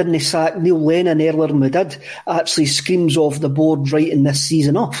that we didn't sack Neil Lennon earlier than we did actually screams off the board writing this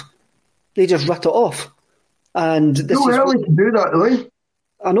season off. They just writ it off. And this no, early to do that, though.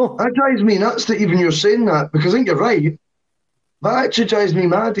 I know. That drives me nuts that even you're saying that, because I think you're right. That actually drives me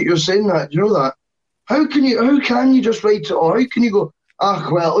mad that you're saying that. Do you know that? How can you just write it off? How can you go,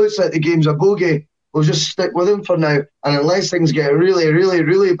 well, it looks like the game's a bogey. We'll just stick with him for now. And unless things get really, really,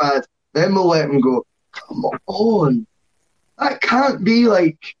 really bad, then we'll let him go. Come on. That can't be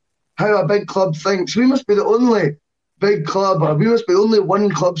like how a big club thinks. We must be the only big club, or we must be the only one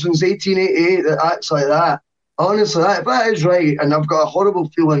club since 1888 that acts like that. Honestly, if that is right, and I've got a horrible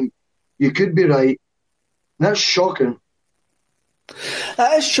feeling you could be right, that's shocking.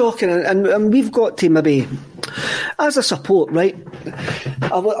 That is shocking, and we've got to maybe, as a support, right?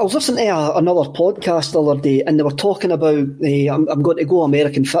 I was listening to another podcast the other day, and they were talking about, I'm going to go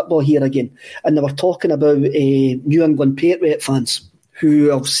American football here again, and they were talking about New England Patriot fans who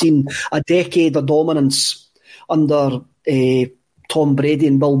have seen a decade of dominance under Tom Brady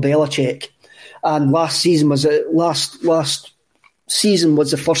and Bill Belichick, and last season was the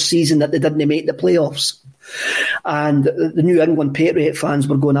first season that they didn't make the playoffs. And the New England Patriot fans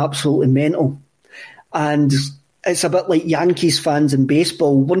were going absolutely mental. And it's a bit like Yankees fans in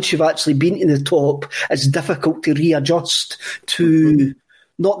baseball. Once you've actually been to the top, it's difficult to readjust to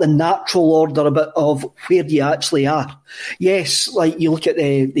not the natural order of where you actually are. Yes, like you look at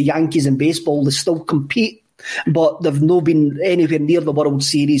the Yankees in baseball, they still compete, but they've not been anywhere near the World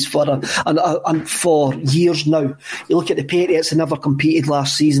Series for years now. You look at the Patriots; they never competed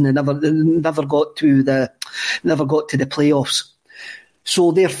last season, and never got to the playoffs.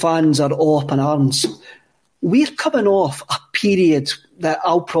 So their fans are all up in arms. We're coming off a period that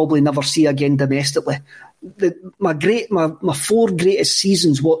I'll probably never see again domestically. My 4 greatest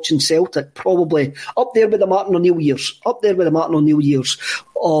seasons watching Celtic, probably up there with the Martin O'Neill years,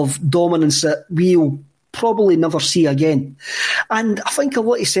 of dominance that we'll probably never see again. And I think a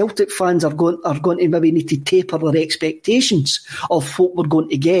lot of Celtic fans are going to maybe need to taper their expectations of what we're going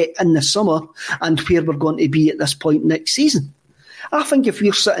to get in the summer and where we're going to be at this point next season. I think if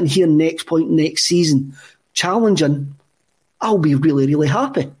we're sitting here next season challenging, I'll be really, really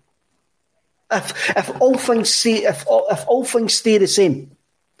happy. If all things stay the same,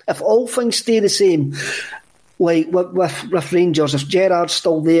 like with Rangers, if Gerrard's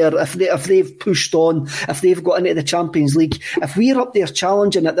still there, if they've pushed on, if they've got into the Champions League, if we're up there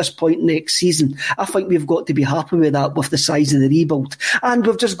challenging at this point next season, I think we've got to be happy with that with the size of the rebuild. And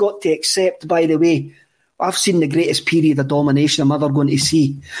we've just got to accept, by the way, I've seen the greatest period of domination I'm ever going to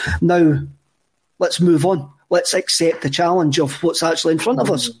see. Now, let's move on. Let's accept the challenge of what's actually in front of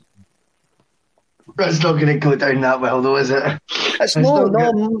us. It's not going to go down that well, though, is it? It's not.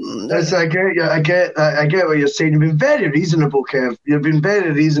 I get you. I get what you're saying. You've been very reasonable, Kev. You've been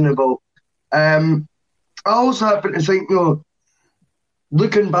very reasonable. I also happen to think,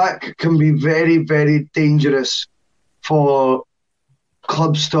 looking back can be very, very dangerous for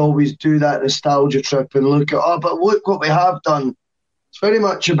clubs to always do that nostalgia trip and look at, but look what we have done. It's very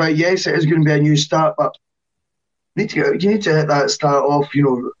much about, yes, it is going to be a new start, but you need to hit that start off,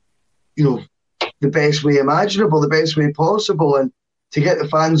 the best way imaginable, the best way possible, and to get the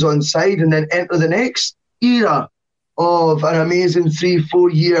fans on side and then enter the next era of an amazing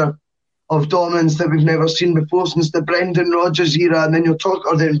 3-4 year of dominance that we've never seen before since the Brendan Rodgers era, and then you'll talk,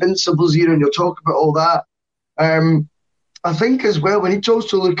 or the Invincibles era, and you'll talk about all that. I think as well, we need to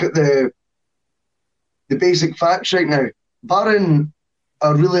also look at the basic facts right now. Barring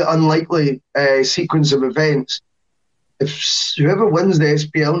a really unlikely sequence of events, if whoever wins the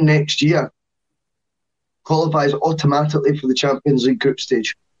SPL next year qualifies automatically for the Champions League group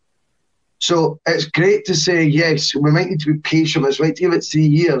stage. So it's great to say, yes, we might need to be patient, we might give it 3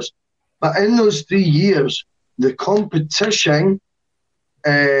 years. But in those 3 years, the competition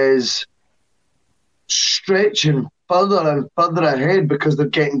is stretching further and further ahead because they're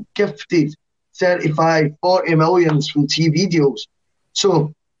getting gifted 35, 40 millions from TV deals.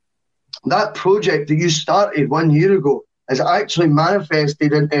 So that project that you started 1 year ago is actually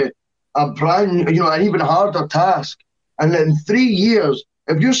manifested into a brand, an even harder task. And in 3 years,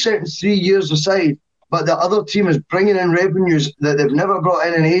 if you're setting 3 years aside, but the other team is bringing in revenues that they've never brought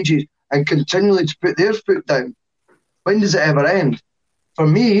in ages and continually to put their foot down, when does it ever end? For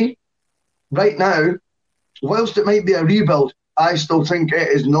me, right now, whilst it might be a rebuild, I still think it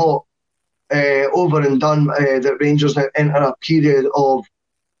is not over and done that Rangers now enter a period of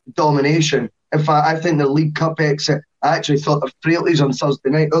domination. In fact, I think the League Cup exit, I actually thought of frailties on Thursday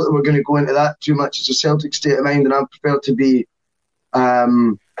night. Not that we're going to go into that too much. It's a Celtic state of mind, and I prefer to be a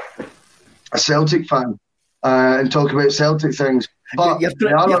Celtic fan and talk about Celtic things. But you're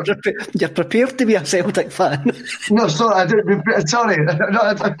prepared to be a Celtic fan. No, sorry, I didn't. Sorry,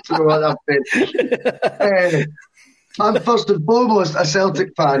 I don't know what that meant. I'm first and foremost a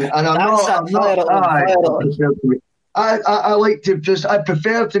Celtic fan, and I like to I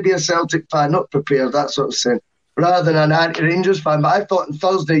prefer to be a Celtic fan, not prepared, that sort of thing, rather than an anti-Rangers fan. But I thought on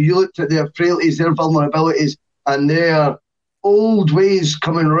Thursday you looked at their frailties, their vulnerabilities, and their old ways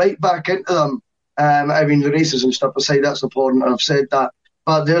coming right back into them. I mean, the racism stuff aside, that's important, and I've said that.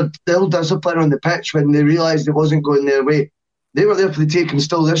 But their discipline on the pitch when they realised it wasn't going their way, they were there for the taking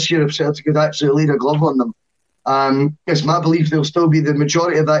still this year if Celtic had actually laid a glove on them. It's my belief they'll still be the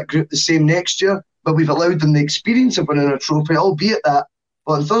majority of that group the same next year, but we've allowed them the experience of winning a trophy, albeit that.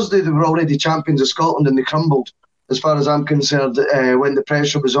 But on Thursday, they were already champions of Scotland and they crumbled, as far as I'm concerned, when the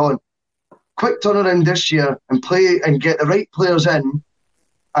pressure was on. Quick turnaround this year and play and get the right players in,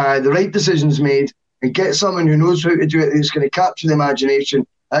 the right decisions made, and get someone who knows how to do it, who's going to capture the imagination.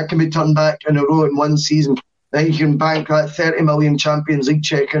 That can be turned back in a row in one season. Then you can bank that 30 million Champions League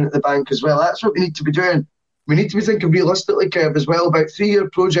check in at the bank as well. That's what we need to be doing. We need to be thinking realistically, Kev, as well, about 3-year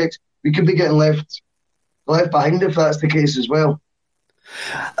projects. We could be getting left behind if that's the case as well.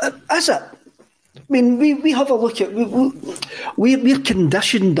 Is it? I mean, we have a look at... We're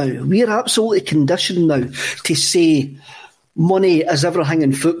conditioned now. We're absolutely conditioned now to say money is everything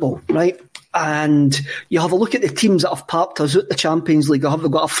in football, right? And you have a look at the teams that have popped us out the Champions League.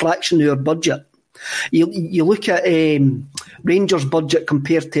 They've got a fraction of our budget. You look at Rangers' budget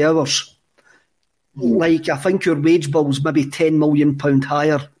compared to ours. Like, I think your wage bill's maybe £10 million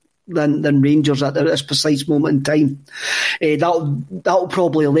higher than Rangers at this precise moment in time. That'll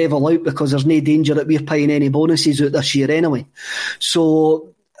probably level out because there's no danger that we're paying any bonuses out this year anyway.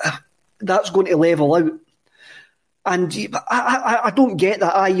 So that's going to level out. And I don't get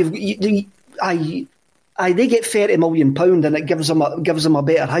that. They get £30 million and it gives them a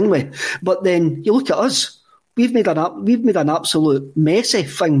better hangway. But then you look at us. We've made an absolute mess of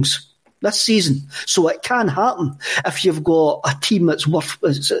things this season. So it can happen if you've got a team that's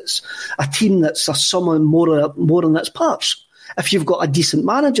a team that's a sum more than its parts. If you've got a decent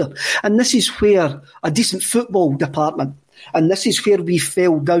manager. And this is where a decent football department, and this is where we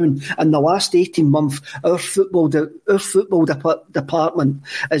fell down in the last 18 months. Our football department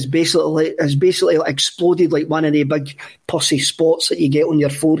is basically exploded like one of the big pussy spots that you get on your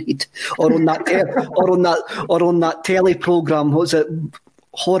forehead or on that telly program. What's it?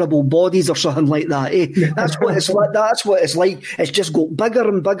 Horrible Bodies or something like that. That's what it's like. That's what it's like. It's just got bigger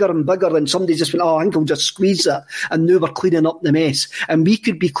and bigger and bigger, and somebody just went, I think I'll just squeeze it, and now we're cleaning up the mess. And we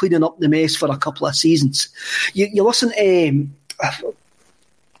could be cleaning up the mess for a couple of seasons. You listen to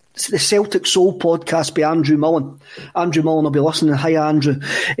the Celtic Soul podcast by Andrew Mullen. Andrew Mullen will be listening. Hi, Andrew.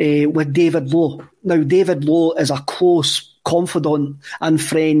 With David Lowe. Now, David Lowe is a close confidant and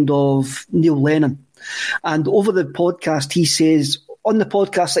friend of Neil Lennon. And over the podcast, he says, on the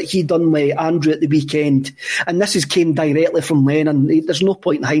podcast that he done with Andrew at the weekend, and this came directly from Lennon. There's no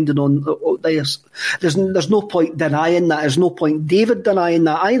point hiding on this. There's no point denying that. There's no point David denying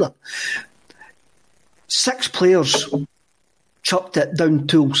that either. 6 players chucked it down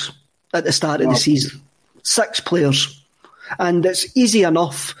tools at the start of the season. 6 players. And it's easy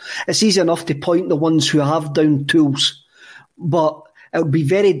enough. It's easy enough to point the ones who have down tools. But It would be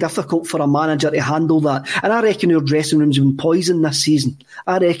very difficult for a manager to handle that. And I reckon our dressing room's been poisoned this season.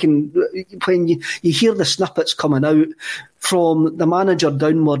 I reckon when you hear the snippets coming out from the manager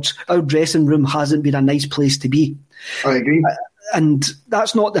downwards, our dressing room hasn't been a nice place to be. I agree. And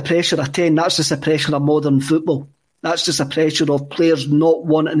that's not the pressure of 10, that's just the pressure of modern football. That's just a pressure of players not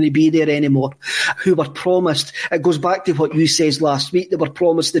wanting to be there anymore, who were promised. It goes back to what you said last week. They were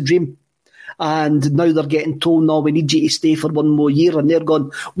promised the dream. And now they're getting told, no, we need you to stay for one more year. And they're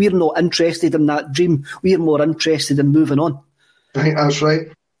going, we're not interested in that dream. We're more interested in moving on. I think that's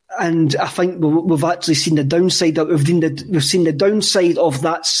right. And I think we've actually seen the downside. We've seen the downside of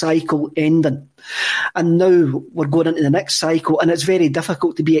that cycle ending. And now we're going into the next cycle. And it's very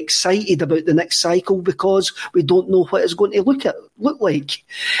difficult to be excited about the next cycle because we don't know what it's going to look like.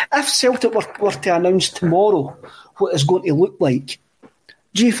 If Celtic were to announce tomorrow what it's going to look like,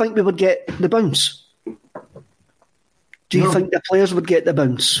 do you think we would get the bounce? Do you think the players would get the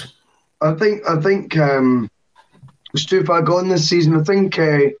bounce? I think it's too far gone this season. I think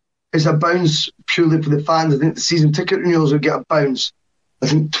it's a bounce purely for the fans. I think the season ticket renewals will get a bounce. I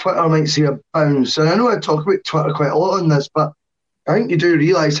think Twitter might see a bounce. And I know I talk about Twitter quite a lot on this, but I think you do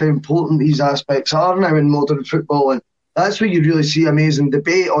realise how important these aspects are now in modern football. And that's where you really see amazing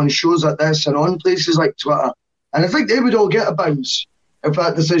debate on shows like this and on places like Twitter. And I think they would all get a bounce if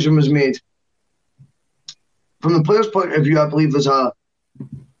that decision was made. From the players' point of view, I believe there's a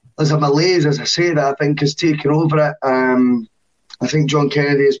malaise, as I say, that I think has taken over it. I think John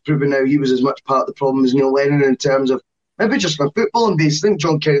Kennedy has proven now he was as much part of the problem as Neil Lennon in terms of maybe just on a footballing base. I think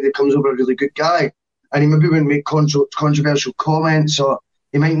John Kennedy comes over a really good guy, and he maybe wouldn't make controversial comments, or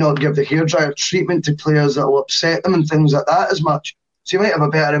he might not give the hairdryer treatment to players that will upset them and things like that as much. So he might have a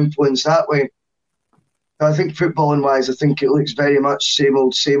better influence that way. I think footballing-wise, I think it looks very much same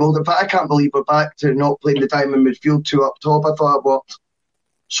old, same old. In fact, I can't believe we're back to not playing the diamond midfield two up top. I thought it worked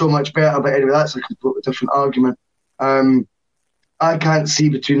so much better, but anyway, that's a completely different argument. I can't see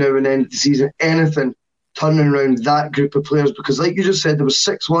between now and the end of the season anything turning around that group of players because, like you just said, there was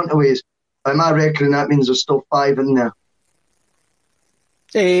 6 wantaways. By my reckoning, that means there's still 5 in there.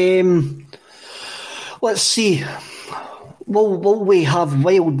 Let's see. Will we have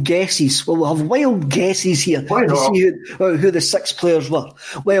wild guesses? We'll have wild guesses here to see who the 6 players were.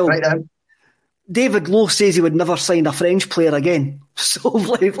 Well, right, David Lowe says he would never sign a French player again. So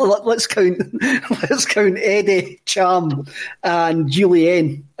let's count Eddie, Cham and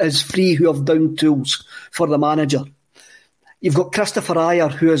Julien as 3 who have down tools for the manager. You've got Christopher Ayer,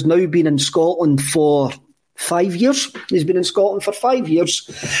 who has now been in Scotland for 5 years. He's been in Scotland for 5 years.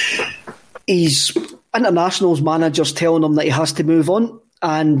 He's internationals managers telling him that he has to move on,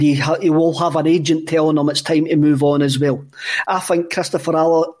 and he will have an agent telling him it's time to move on as well. I think Christopher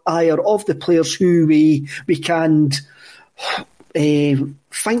Ayer, of the players who we can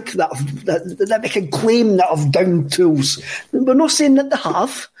think that we can claim that have down tools. We're not saying that they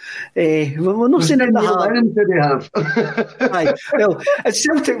have. We're not saying that they have. Aye. Well, as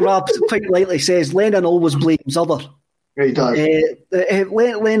Celtic Rap quite rightly says, Lennon always blames other. He does.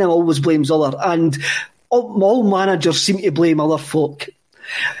 Lennon always blames other, and all managers seem to blame other folk.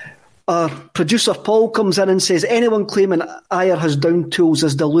 Our producer Paul comes in and says, anyone claiming Ayer has down tools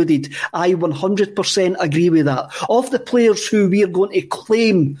is deluded. I 100% agree with that. Of the players who we're going to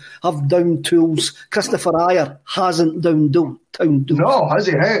claim have down tools, Christopher Ayer hasn't down tools. No, has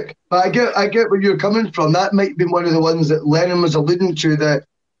he? Heck. But I get where you're coming from. That might be one of the ones that Lennon was alluding to.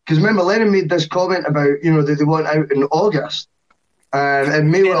 Because remember, Lennon made this comment about, that they want out in August. And it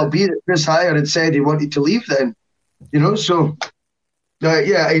may well be that Chris Ayer had said he wanted to leave then. So...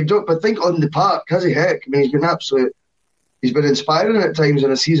 I don't. But think on the park, has he? Heck, I mean, he's been inspiring at times in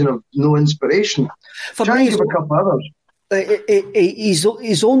a season of no inspiration. For me, give a couple others.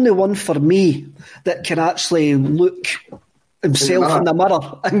 He's only one for me that can actually look himself in the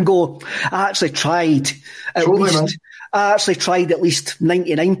mirror and go, I actually tried at least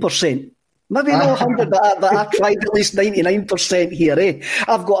 99%. Maybe not 100, but I tried at least 99% here.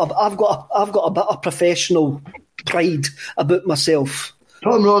 I've got a bit of professional pride about myself.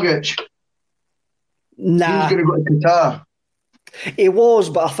 Tom Rogic. Nah. He was going to go to Qatar. He was,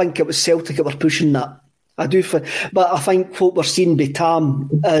 but I think it was Celtic that were pushing that. I do, but I think what we're seeing by Tam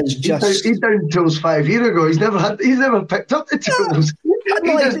is just... He's down tools 5 years ago. He's never picked up the tools. He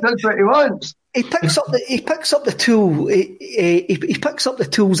just does what he wants. He picks up the tool. He picks up the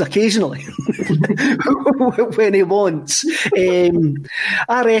tools occasionally when he wants.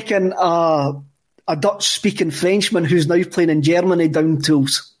 I reckon a Dutch-speaking Frenchman who's now playing in Germany down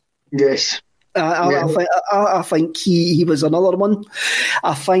tools. Yes. I think he was another one.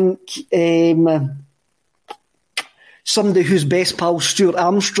 I think somebody whose best pal, Stuart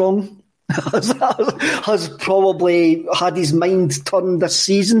Armstrong, has probably had his mind turned this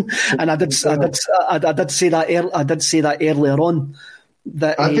season, and I did say that earlier on.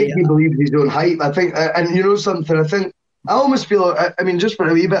 That I think he believes his own hype. I think, and you know something. I think I almost feel. I mean, just for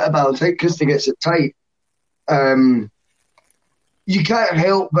a wee bit of balance, I think Christie gets it tight. You can't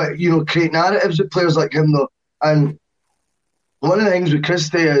help but create narratives with players like him, though. And one of the things with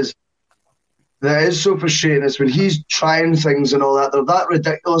Christie is that is so frustrating is when he's trying things and all that. They're that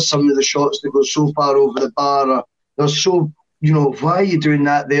ridiculous. Some of the shots that go so far over the bar, or they're so why are you doing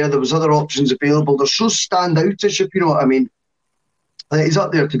that there? There was other options available. They're so standoutish, if you know what I mean. He's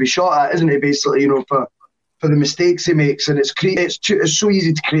up there to be shot at, isn't he? Basically, for the mistakes he makes, and it's so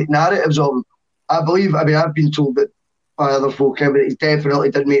easy to create narratives of him. I believe. I mean, I've been told that by other folk, but he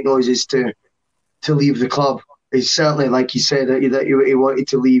definitely did make noises to leave the club. He certainly, like he said, that he wanted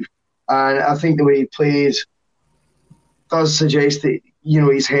to leave, and I think the way he plays does suggest that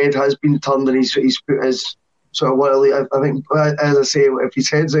his head has been turned, and he's put his sort of want to leave. I think, as I say, if his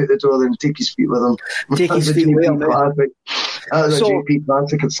head's out the door, then take his feet with him. Take his feet with him. That was a JP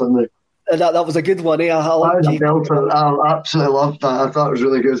classic on Sunday. That was a good one. I absolutely loved that. I thought it was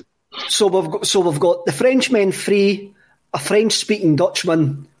really good. So we've got the Frenchman free, a French-speaking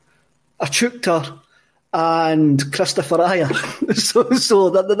Dutchman, a Chukter, and Christopher Ayer. That's the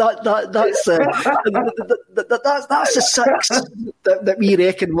six that we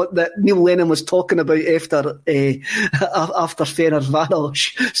reckon that Neil Lennon was talking about after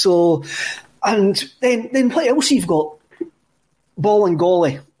Fenerbahce. So, and then what else you've got? Ball and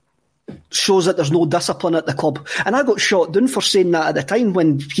golly shows that there's no discipline at the club, and I got shot down for saying that at the time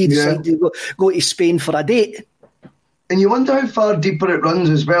when he decided to go to Spain for a date. And you wonder how far deeper it runs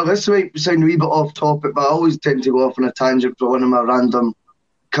as well. This might sound a wee bit off topic, but I always tend to go off on a tangent for one of my random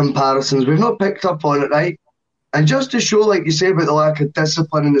comparisons. We've not picked up on it, right? And just to show, like you say, about the lack of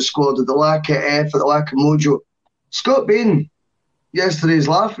discipline in the squad, or the lack of effort, the lack of mojo, Scott Bain yesterday is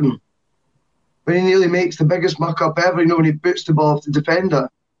laughing when he nearly makes the biggest muck-up ever, when he boots the ball off the defender.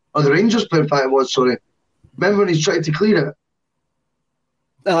 Or the Rangers player, in fact it was, sorry. Remember when he's tried to clear it?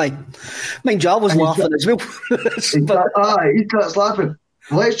 Aye. Mind you, I was laughing as well. He starts laughing.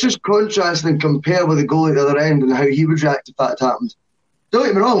 Let's just contrast and compare with the goal at the other end and how he would react if that happened. Don't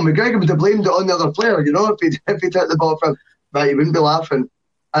get me wrong, McGregor would have blamed it on the other player, if he'd hit the ball from him, but he wouldn't be laughing.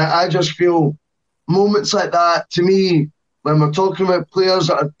 I just feel moments like that, to me, when we're talking about players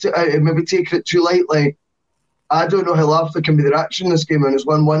that are maybe taking it too lightly, I don't know how laughter can be the reaction in this game, and it's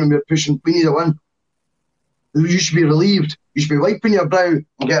 1-1 and we're pushing. We need a win. You should be relieved. You should be wiping your brow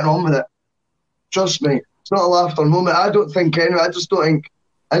and getting on with it. Trust me, it's not a laughter moment. I don't think anyway. I think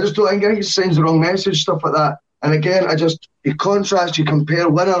it sends the wrong message, stuff like that. And again, you contrast, you compare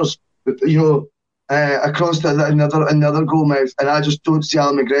winners with, across another goal mouth, and I just don't see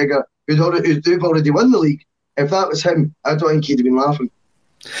Alan McGregor, who've already won the league. If that was him, I don't think he'd have been laughing.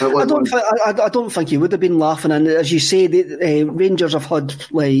 I don't think he would have been laughing. And as you say, the Rangers have had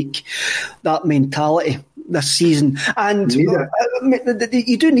that mentality this season, and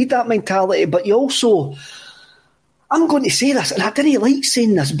you do need that mentality. But you also, I'm going to say this, and I didn't like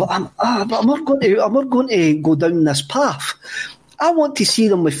saying this, but I'm not going to go down this path. I want to see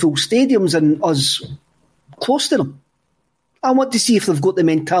them with full stadiums and us close to them. I want to see if they've got the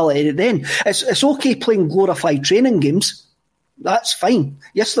mentality. Then it's okay playing glorified training games. That's fine.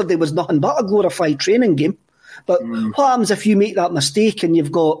 Yesterday was nothing but a glorified training game. But what happens if you make that mistake and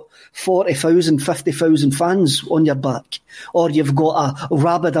you've got 40,000, 50,000 fans on your back? Or you've got a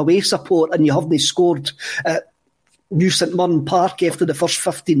rabid away support and you haven't scored at New St Mirren Park after the first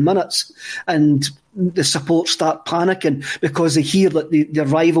 15 minutes, and the support start panicking because they hear that their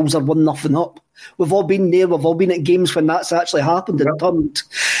rivals are 1-0 up. We've all been there. We've all been at games when that's actually happened and turned.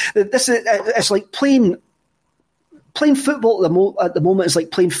 It's like playing football at the moment is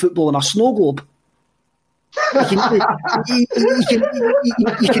like playing football in a snow globe. You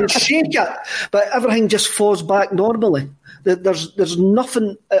can shake it, but everything just falls back normally. There's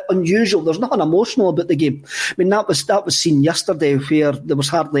nothing unusual. There's nothing emotional about the game. I mean, that was seen yesterday, where there was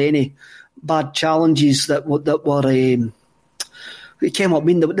hardly any bad challenges that were. It came up. I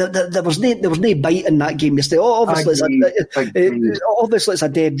mean, there was no bite in that game yesterday. Obviously, it's a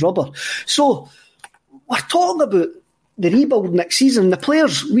dead rubber. So we're talking about the rebuild next season. The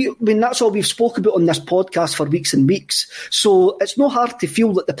players, that's all we've spoken about on this podcast for weeks and weeks. So it's not hard to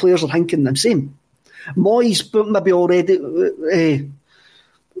feel that the players are thinking the same. Moyes maybe already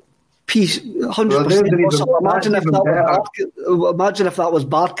 100%. Imagine if that was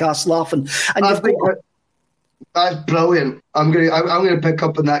Barkas laughing. And that's brilliant. I'm going to pick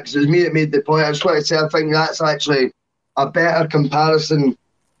up on that because it was me that made the point. I just want to say I think that's actually a better comparison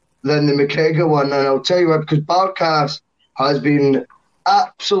than the McGregor one, and I'll tell you what, because Barkas has been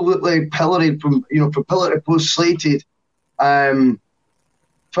absolutely pilloried from pillar to post, slated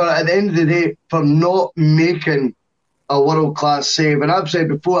for at the end of the day for not making a world class save. And I've said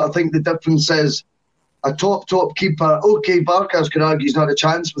before, I think the difference is a top keeper. Okay, Barkas could argue he's not a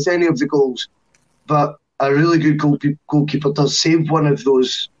chance with any of the goals, but a really good goalkeeper does save one of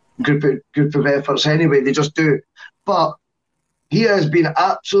those group of efforts anyway. They just do. But he has been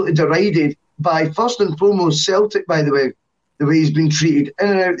absolutely derided by, first and foremost, Celtic, by the way he's been treated. In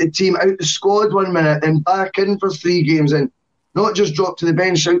and out the team, out the squad 1 minute, then back in for 3 games, and not just dropped to the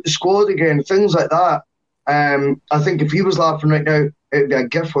bench, out the squad again, things like that. I think if he was laughing right now, it would be a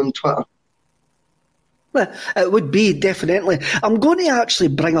gif on Twitter. Well, it would be, definitely. I'm going to actually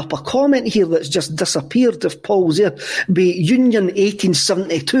bring up a comment here that's just disappeared if Paul's here. Be Union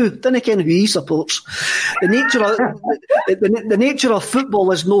 1872. Don't know who he supports. The nature of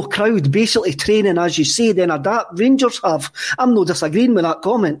football is no crowd. Basically training, as you say, then adapt. Rangers have. I'm not disagreeing with that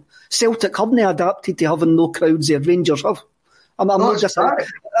comment. Celtic haven't adapted to having no crowds there. Rangers have. I'm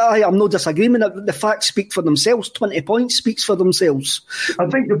not disagreeing. The facts speak for themselves. 20 points speaks for themselves. I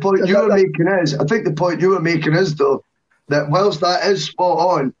think the point you were making is though that whilst that is spot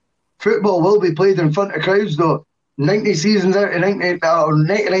on, football will be played in front of crowds though. 90 seasons out of 90 or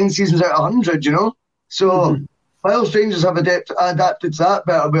 99 seasons out of 100, you know. So whilst Rangers have adapted to that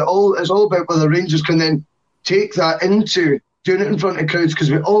better, it's all about whether Rangers can then take that into doing it in front of crowds,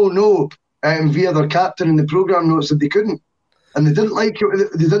 because we all know via their captain in the programme notes that they couldn't. And they didn't like it.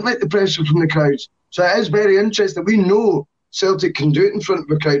 They didn't like the pressure from the crowds. So it is very interesting. We know Celtic can do it in front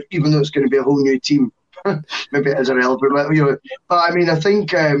of a crowd, even though it's going to be a whole new team. Maybe it is irrelevant, but I mean, I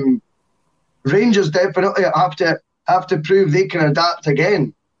think Rangers definitely have to prove they can adapt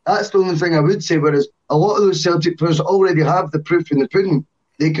again. That's the only thing I would say. Whereas a lot of those Celtic players already have the proof in the pudding;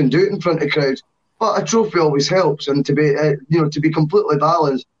 they can do it in front of crowds. But a trophy always helps, and to be completely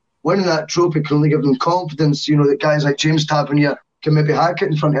balanced. Winning that trophy can only give them confidence, that guys like James Tavernier can maybe hack it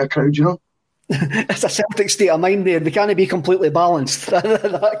in front of a crowd, It's a Celtic state of mind there. They can't be completely balanced. We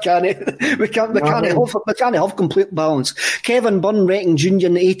can't have complete balance. Kevin Byrne reckons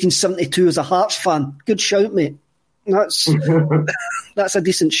Union 1872 is a Hearts fan. Good shout, mate. That's a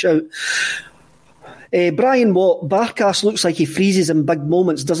decent shout. Brian Watt, Barkas looks like he freezes in big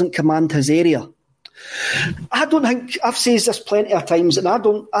moments, doesn't command his area. I don't think, I've said this plenty of times, and I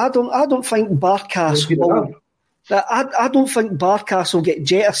don't think Barkas will get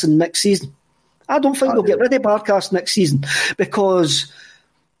jettisoned next season. I don't think they'll get rid of Barkas next season, because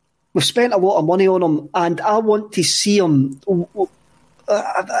we've spent a lot of money on him, and I want to see him.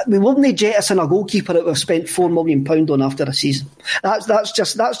 We wouldn't jettison a goalkeeper that we've spent £4 million on after a season. That's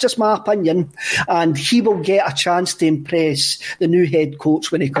just my opinion, and he will get a chance to impress the new head coach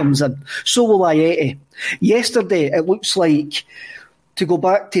when he comes in. So will Aiete. Yesterday, it looks like, to go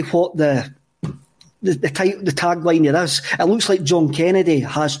back to what the tagline here is, it looks like John Kennedy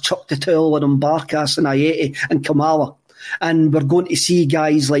has chucked the towel on Barkas and Aiete and Kamala. And we're going to see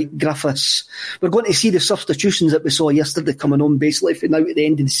guys like Griffiths. We're going to see the substitutions that we saw yesterday coming on basically from now at the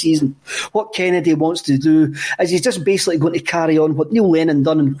end of the season. What Kennedy wants to do is he's just basically going to carry on what Neil Lennon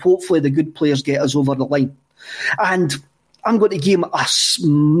done, and hopefully the good players get us over the line. And I'm going to give him a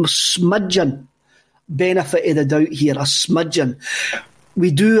smidgen benefit of the doubt here, a smidgen.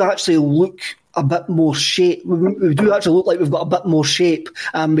 We do actually look a bit more shape. We do actually look like we've got a bit more shape,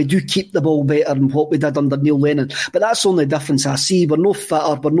 and we do keep the ball better than what we did under Neil Lennon. But that's the only difference I see. We're no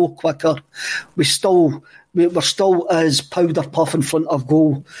fitter, we're no quicker. We're still as powder puff in front of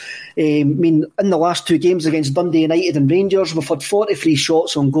goal. In the last 2 games against Dundee United and Rangers, we've had 43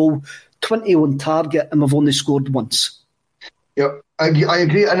 shots on goal, 20 on target, and we've only scored once. Yep, I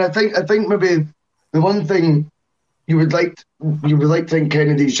agree, and I think maybe the one thing you would like to think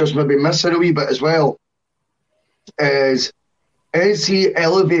Kennedy's just maybe missing a wee bit as well is he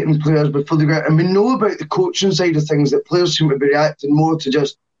elevating players before they go out? And we know about the coaching side of things that players seem to be reacting more to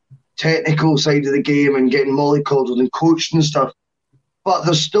just technical side of the game and getting mollycoddled and coached and stuff. But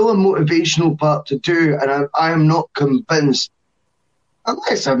there's still a motivational part to do, and I am not convinced,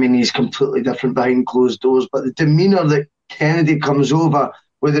 unless he's completely different behind closed doors, but the demeanour that Kennedy comes over,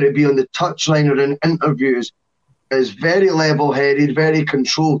 whether it be on the touchline or in interviews, is very level-headed, very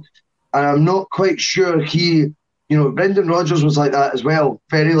controlled. And I'm not quite sure Brendan Rodgers was like that as well.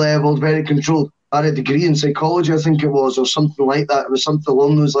 Very levelled, very controlled. Had a degree in psychology, I think it was, or something like that. It was something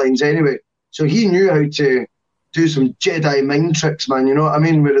along those lines anyway. So he knew how to do some Jedi mind tricks, man, you know what I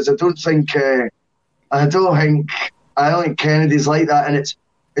mean? Whereas I don't think Kennedy's like that. And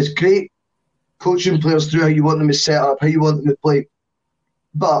it's great coaching players through how you want them to set up, how you want them to play.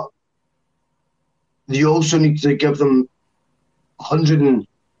 But you also need to give them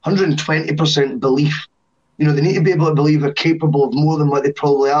 120% belief. You know, they need to be able to believe they're capable of more than what they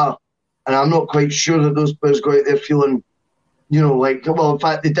probably are. And I'm not quite sure that those players go out there feeling, you know, like, well, in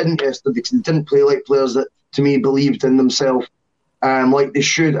fact, they didn't yesterday. They didn't play like players that, to me, believed in themselves like they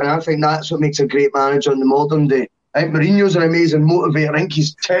should. And I think that's what makes a great manager in the modern day. I think Mourinho's an amazing motivator. I think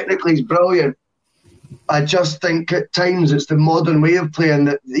he's brilliant. I just think at times it's the modern way of playing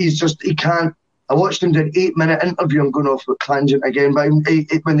that he can't. I watched him do an 8-minute interview. I'm going off with tangent again, but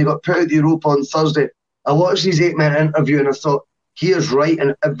when they got put out the Europa on Thursday, I watched his 8-minute interview and I thought, he is right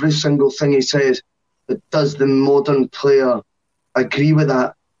in every single thing he says. But does the modern player agree with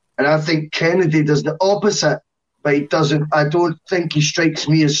that? And I think Kennedy does the opposite, but he doesn't. I don't think he strikes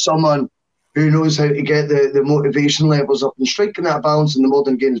me as someone who knows how to get the motivation levels up. And striking that balance in the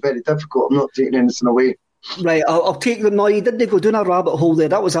modern game is very difficult. I'm not taking anything away. Right, I'll take them. No, you didn't go down a rabbit hole there.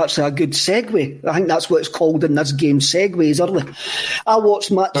 That was actually a good segue. I think that's what it's called in this game, segues early. I watched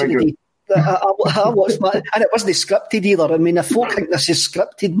Match of the Day. I watched Match, and it wasn't scripted either. I mean, if folk think this is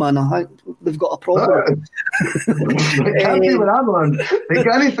scripted, man, I think they've got a problem. They can't be when I'm on. They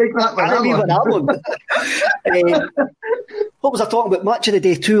can't think that when I'm on. What was I talking about? Match of the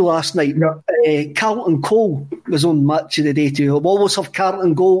Day 2 last night. Yeah. Carlton Cole was on Match of the Day 2. We'll always have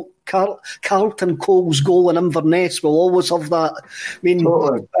Carlton Cole's goal in Inverness. We'll always have that. I mean,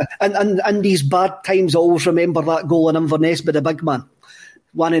 totally. and these bad times, I always remember that goal in Inverness by the big man.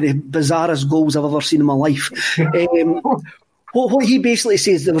 One of the bizarrest goals I've ever seen in my life. What he basically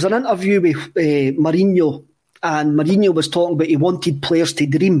says, there was an interview with Mourinho, and Mourinho was talking about he wanted players to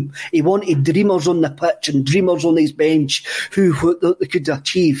dream. He wanted dreamers on the pitch and dreamers on his bench who they could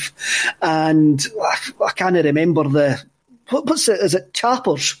achieve. And I can't remember what's it? Is it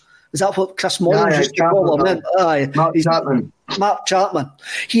Chappers? Is that what Chris Mullins used to call him? Mark Chapman.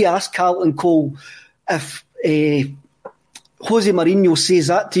 He asked Carlton Cole if Jose Mourinho says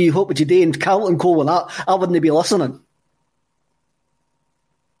that to you, what would you do? And Carlton Cole with that, I wouldn't be listening.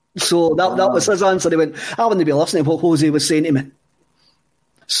 So that was his answer. He went, I wouldn't be listening to what Jose was saying to me.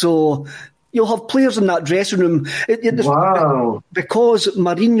 So you'll have players in that dressing room. Because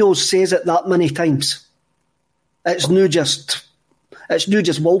Mourinho says it that many times. It's no just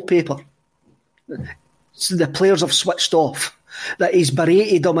wallpaper. So the players have switched off. That he's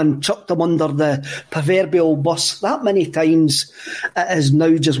berated them and chucked them under the proverbial bus that many times. It is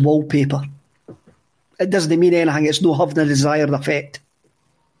now just wallpaper. It doesn't mean anything. It's not having the desired effect.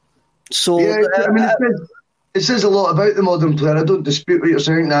 So it says a lot about the modern player. I don't dispute what you're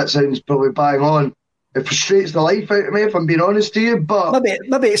saying. That sounds probably bang on. It frustrates the life out of me, if I'm being honest to you. But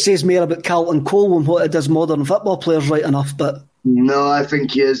maybe it says more about Carlton Cole and what it does modern football players right enough. But no, I think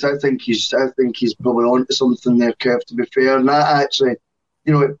he is. I think he's probably onto something there, Kev, to be fair. And that actually,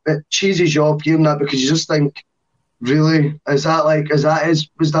 you know, it cheeses you off hearing that, because you just think, really, was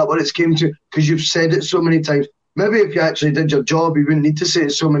that what it's came to? Because you've said it so many times. Maybe if you actually did your job, you wouldn't need to say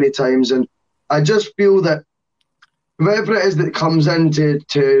it so many times. And I just feel that whoever it is that comes in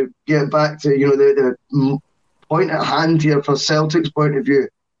to get back to, you know, the point at hand here for Celtic's point of view,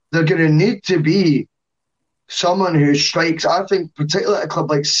 they're going to need to be someone who strikes, I think, particularly at a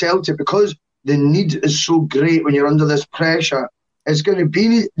club like Celtic, because the need is so great when you're under this pressure. It's going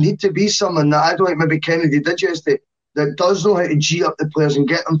to need to be someone that I don't think maybe Kennedy did yesterday, that does know how to G up the players and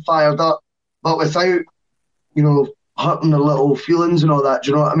get them fired up, but without, you know, hurting their little feelings and all that.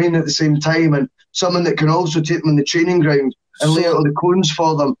 Do you know what I mean? At the same time, and someone that can also take them in the training ground and lay out all the cones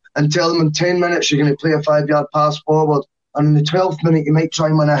for them and tell them in 10 minutes you're going to play a 5-yard pass forward, and in the 12th minute you might try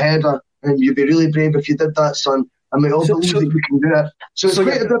and win a header. And you'd be really brave if you did that, son. And we all believe that you can do it. So it's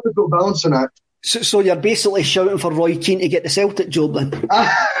quite a difficult balancing act. So you're basically shouting for Roy Keane to get the Celtic job then?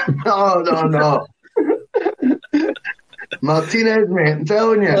 No. Martinez, mate, I'm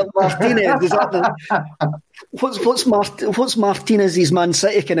telling you. Martinez, is that what's Martinez's Man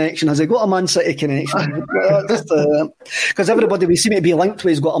City connection? Has he got a Man City connection? Because everybody we seem to be linked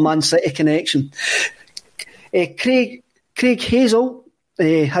with has got a Man City connection. Craig Hazel.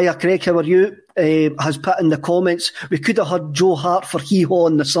 Hiya Craig, how are you? Has put in the comments, we could have had Joe Hart for hee-haw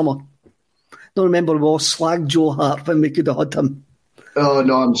in the summer. Don't remember we all slagged Joe Hart when we could have had him. Oh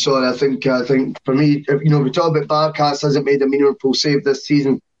no, I'm sorry. I think for me, if, you know, we talk about Barkas hasn't made a meaningful save this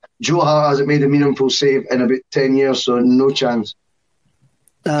season. Joe Hart hasn't made a meaningful save in about 10 years, so no chance.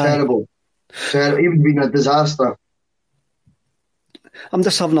 Terrible. He would be a disaster. I'm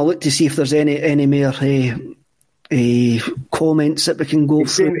just having a look to see if there's any more comments that we can go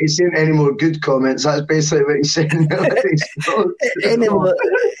through. He's saying any more good comments. That's basically what he's saying. Don't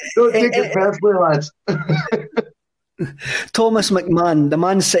take it personally, lads. Thomas McMahon, the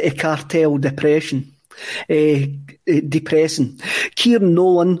Man City cartel depressing. Kieran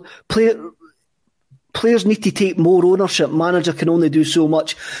Nolan, players need to take more ownership. Manager can only do so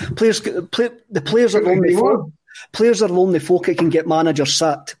much. Players are lonely folk. Players are lonely folk that can get managers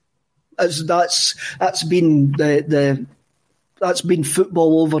sacked. That's been that's been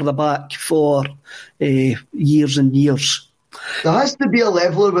football over the back for years and years. There has to be a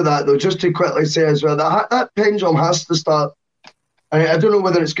leveler with that, though, just to quickly say as well, that pendulum has to start. I don't know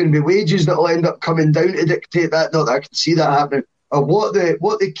whether it's going to be wages that will end up coming down to dictate that. Not that I can see that happening. Or what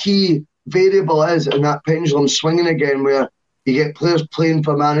the key variable is in that pendulum swinging again, where you get players playing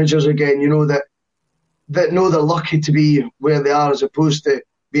for managers again, that know they're lucky to be where they are, as opposed to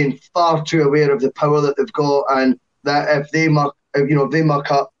being far too aware of the power that they've got, and that if they muck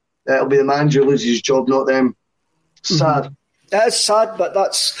up, it'll be the manager who loses his job, not them. Sad. Mm-hmm. It is sad, but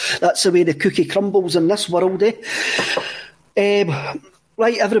that's the way the cookie crumbles in this world, eh?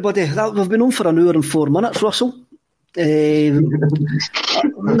 Right, everybody, we've been on for an hour and 4 minutes, Russell. We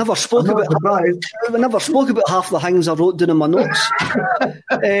never spoke about half the things I wrote down in my notes.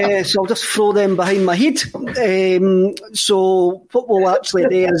 So I'll just throw them behind my head. So what we'll actually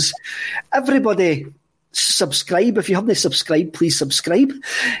do is, everybody subscribe. If you haven't subscribed, please subscribe.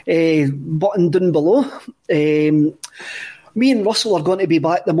 Button down below. Me and Russell are going to be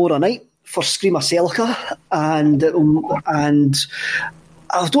back tomorrow night for Scream of Celtic, and I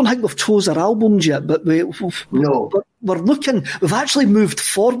don't think we've chose our albums yet, but we're looking. We've actually moved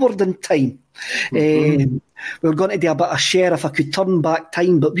forward in time. Mm-hmm. We're going to do a bit of share if I could turn back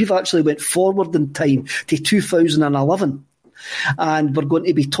time, but we've actually went forward in time to 2011, and we're going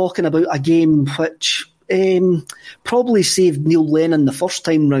to be talking about a game which probably saved Neil Lennon the first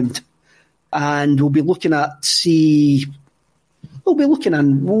time round, and we'll be looking at see.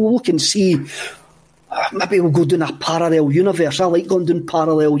 We'll look and see. Maybe we'll go down a parallel universe. I like going down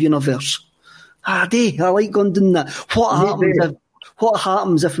parallel universe. I like going down that. What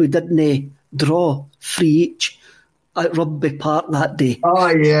happens if we didn't draw 3 each at Rugby Park that day? Oh,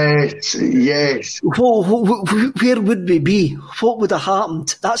 yes. Where would we be? What would have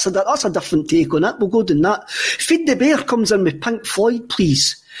happened? That's a different take on it. We'll go down that. Feed the Bear comes in with Pink Floyd,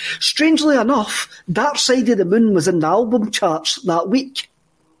 please. Strangely enough, Dark Side of the Moon was in the album charts that week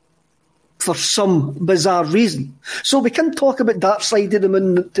for some bizarre reason. So we can talk about Dark Side of the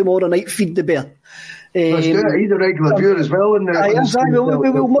Moon tomorrow night, Feed the Bear. Let's do it. He's a regular viewer as well.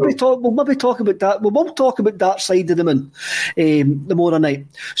 We'll maybe talk about that. We will talk about Dark Side of the Moon tomorrow night.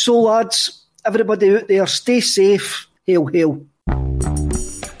 So, lads, everybody out there, stay safe. Hail, hail.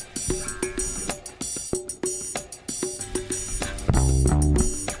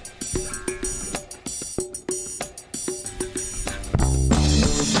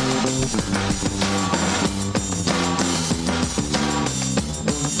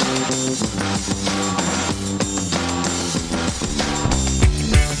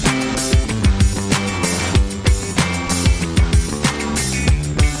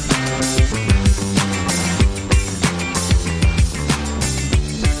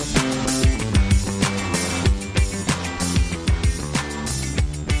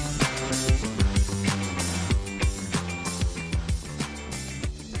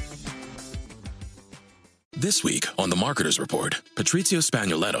 This week on The Marketer's Report, Patrizio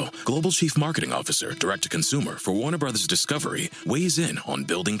Spagnoletto, Global Chief Marketing Officer, Direct-to-Consumer for Warner Brothers Discovery, weighs in on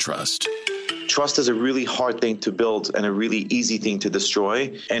building trust. Trust is a really hard thing to build and a really easy thing to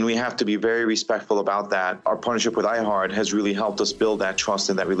destroy, and we have to be very respectful about that. Our partnership with iHeart has really helped us build that trust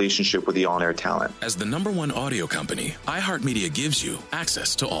and that relationship with the on-air talent. As the #1 audio company, iHeartMedia gives you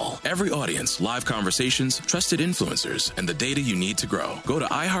access to all. Every audience, live conversations, trusted influencers, and the data you need to grow. Go to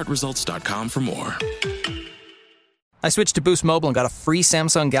iHeartResults.com for more. I switched to Boost Mobile and got a free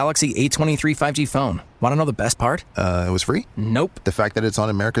Samsung Galaxy A23 5G phone. Want to know the best part? It was free? Nope. The fact that it's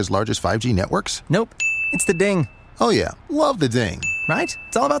on America's largest 5G networks? Nope. It's the ding. Oh yeah, love the ding. Right?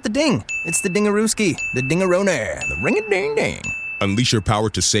 It's all about the ding. It's the dingarooski, the dingarone, the ring-a-ding-ding. Unleash your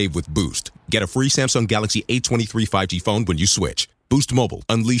power to save with Boost. Get a free Samsung Galaxy A23 5G phone when you switch. Boost Mobile.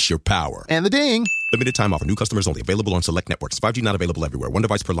 Unleash your power. And the ding. Limited time offer. New customers only. Available on select networks. 5G not available everywhere. One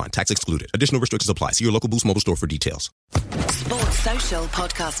device per line. Tax excluded. Additional restrictions apply. See your local Boost Mobile store for details. Sports Social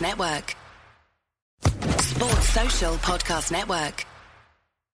Podcast Network. Sports Social Podcast Network.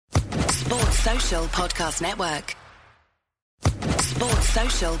 Sports Social Podcast Network. Sports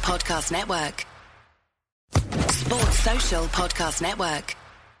Social Podcast Network. Sports Social Podcast Network.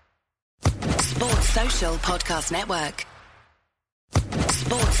 Sports Social Podcast Network.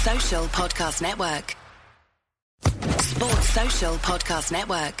 Sports Social Podcast Network. Sports Social Podcast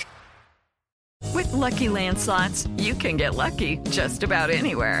Network. With Lucky Land Slots, you can get lucky just about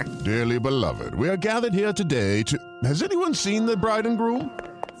anywhere. Dearly beloved, we are gathered here today to... Has anyone seen the bride and groom?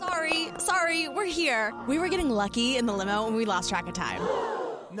 Sorry, we're here. We were getting lucky in the limo and we lost track of time.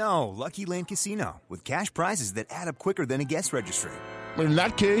 No, Lucky Land Casino, with cash prizes that add up quicker than a guest registry. In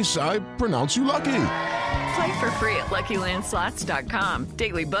that case, I pronounce you lucky. Play for free at LuckyLandSlots.com.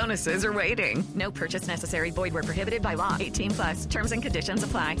 Daily bonuses are waiting. No purchase necessary. Void where prohibited by law. 18+. Terms and conditions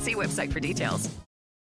apply. See website for details.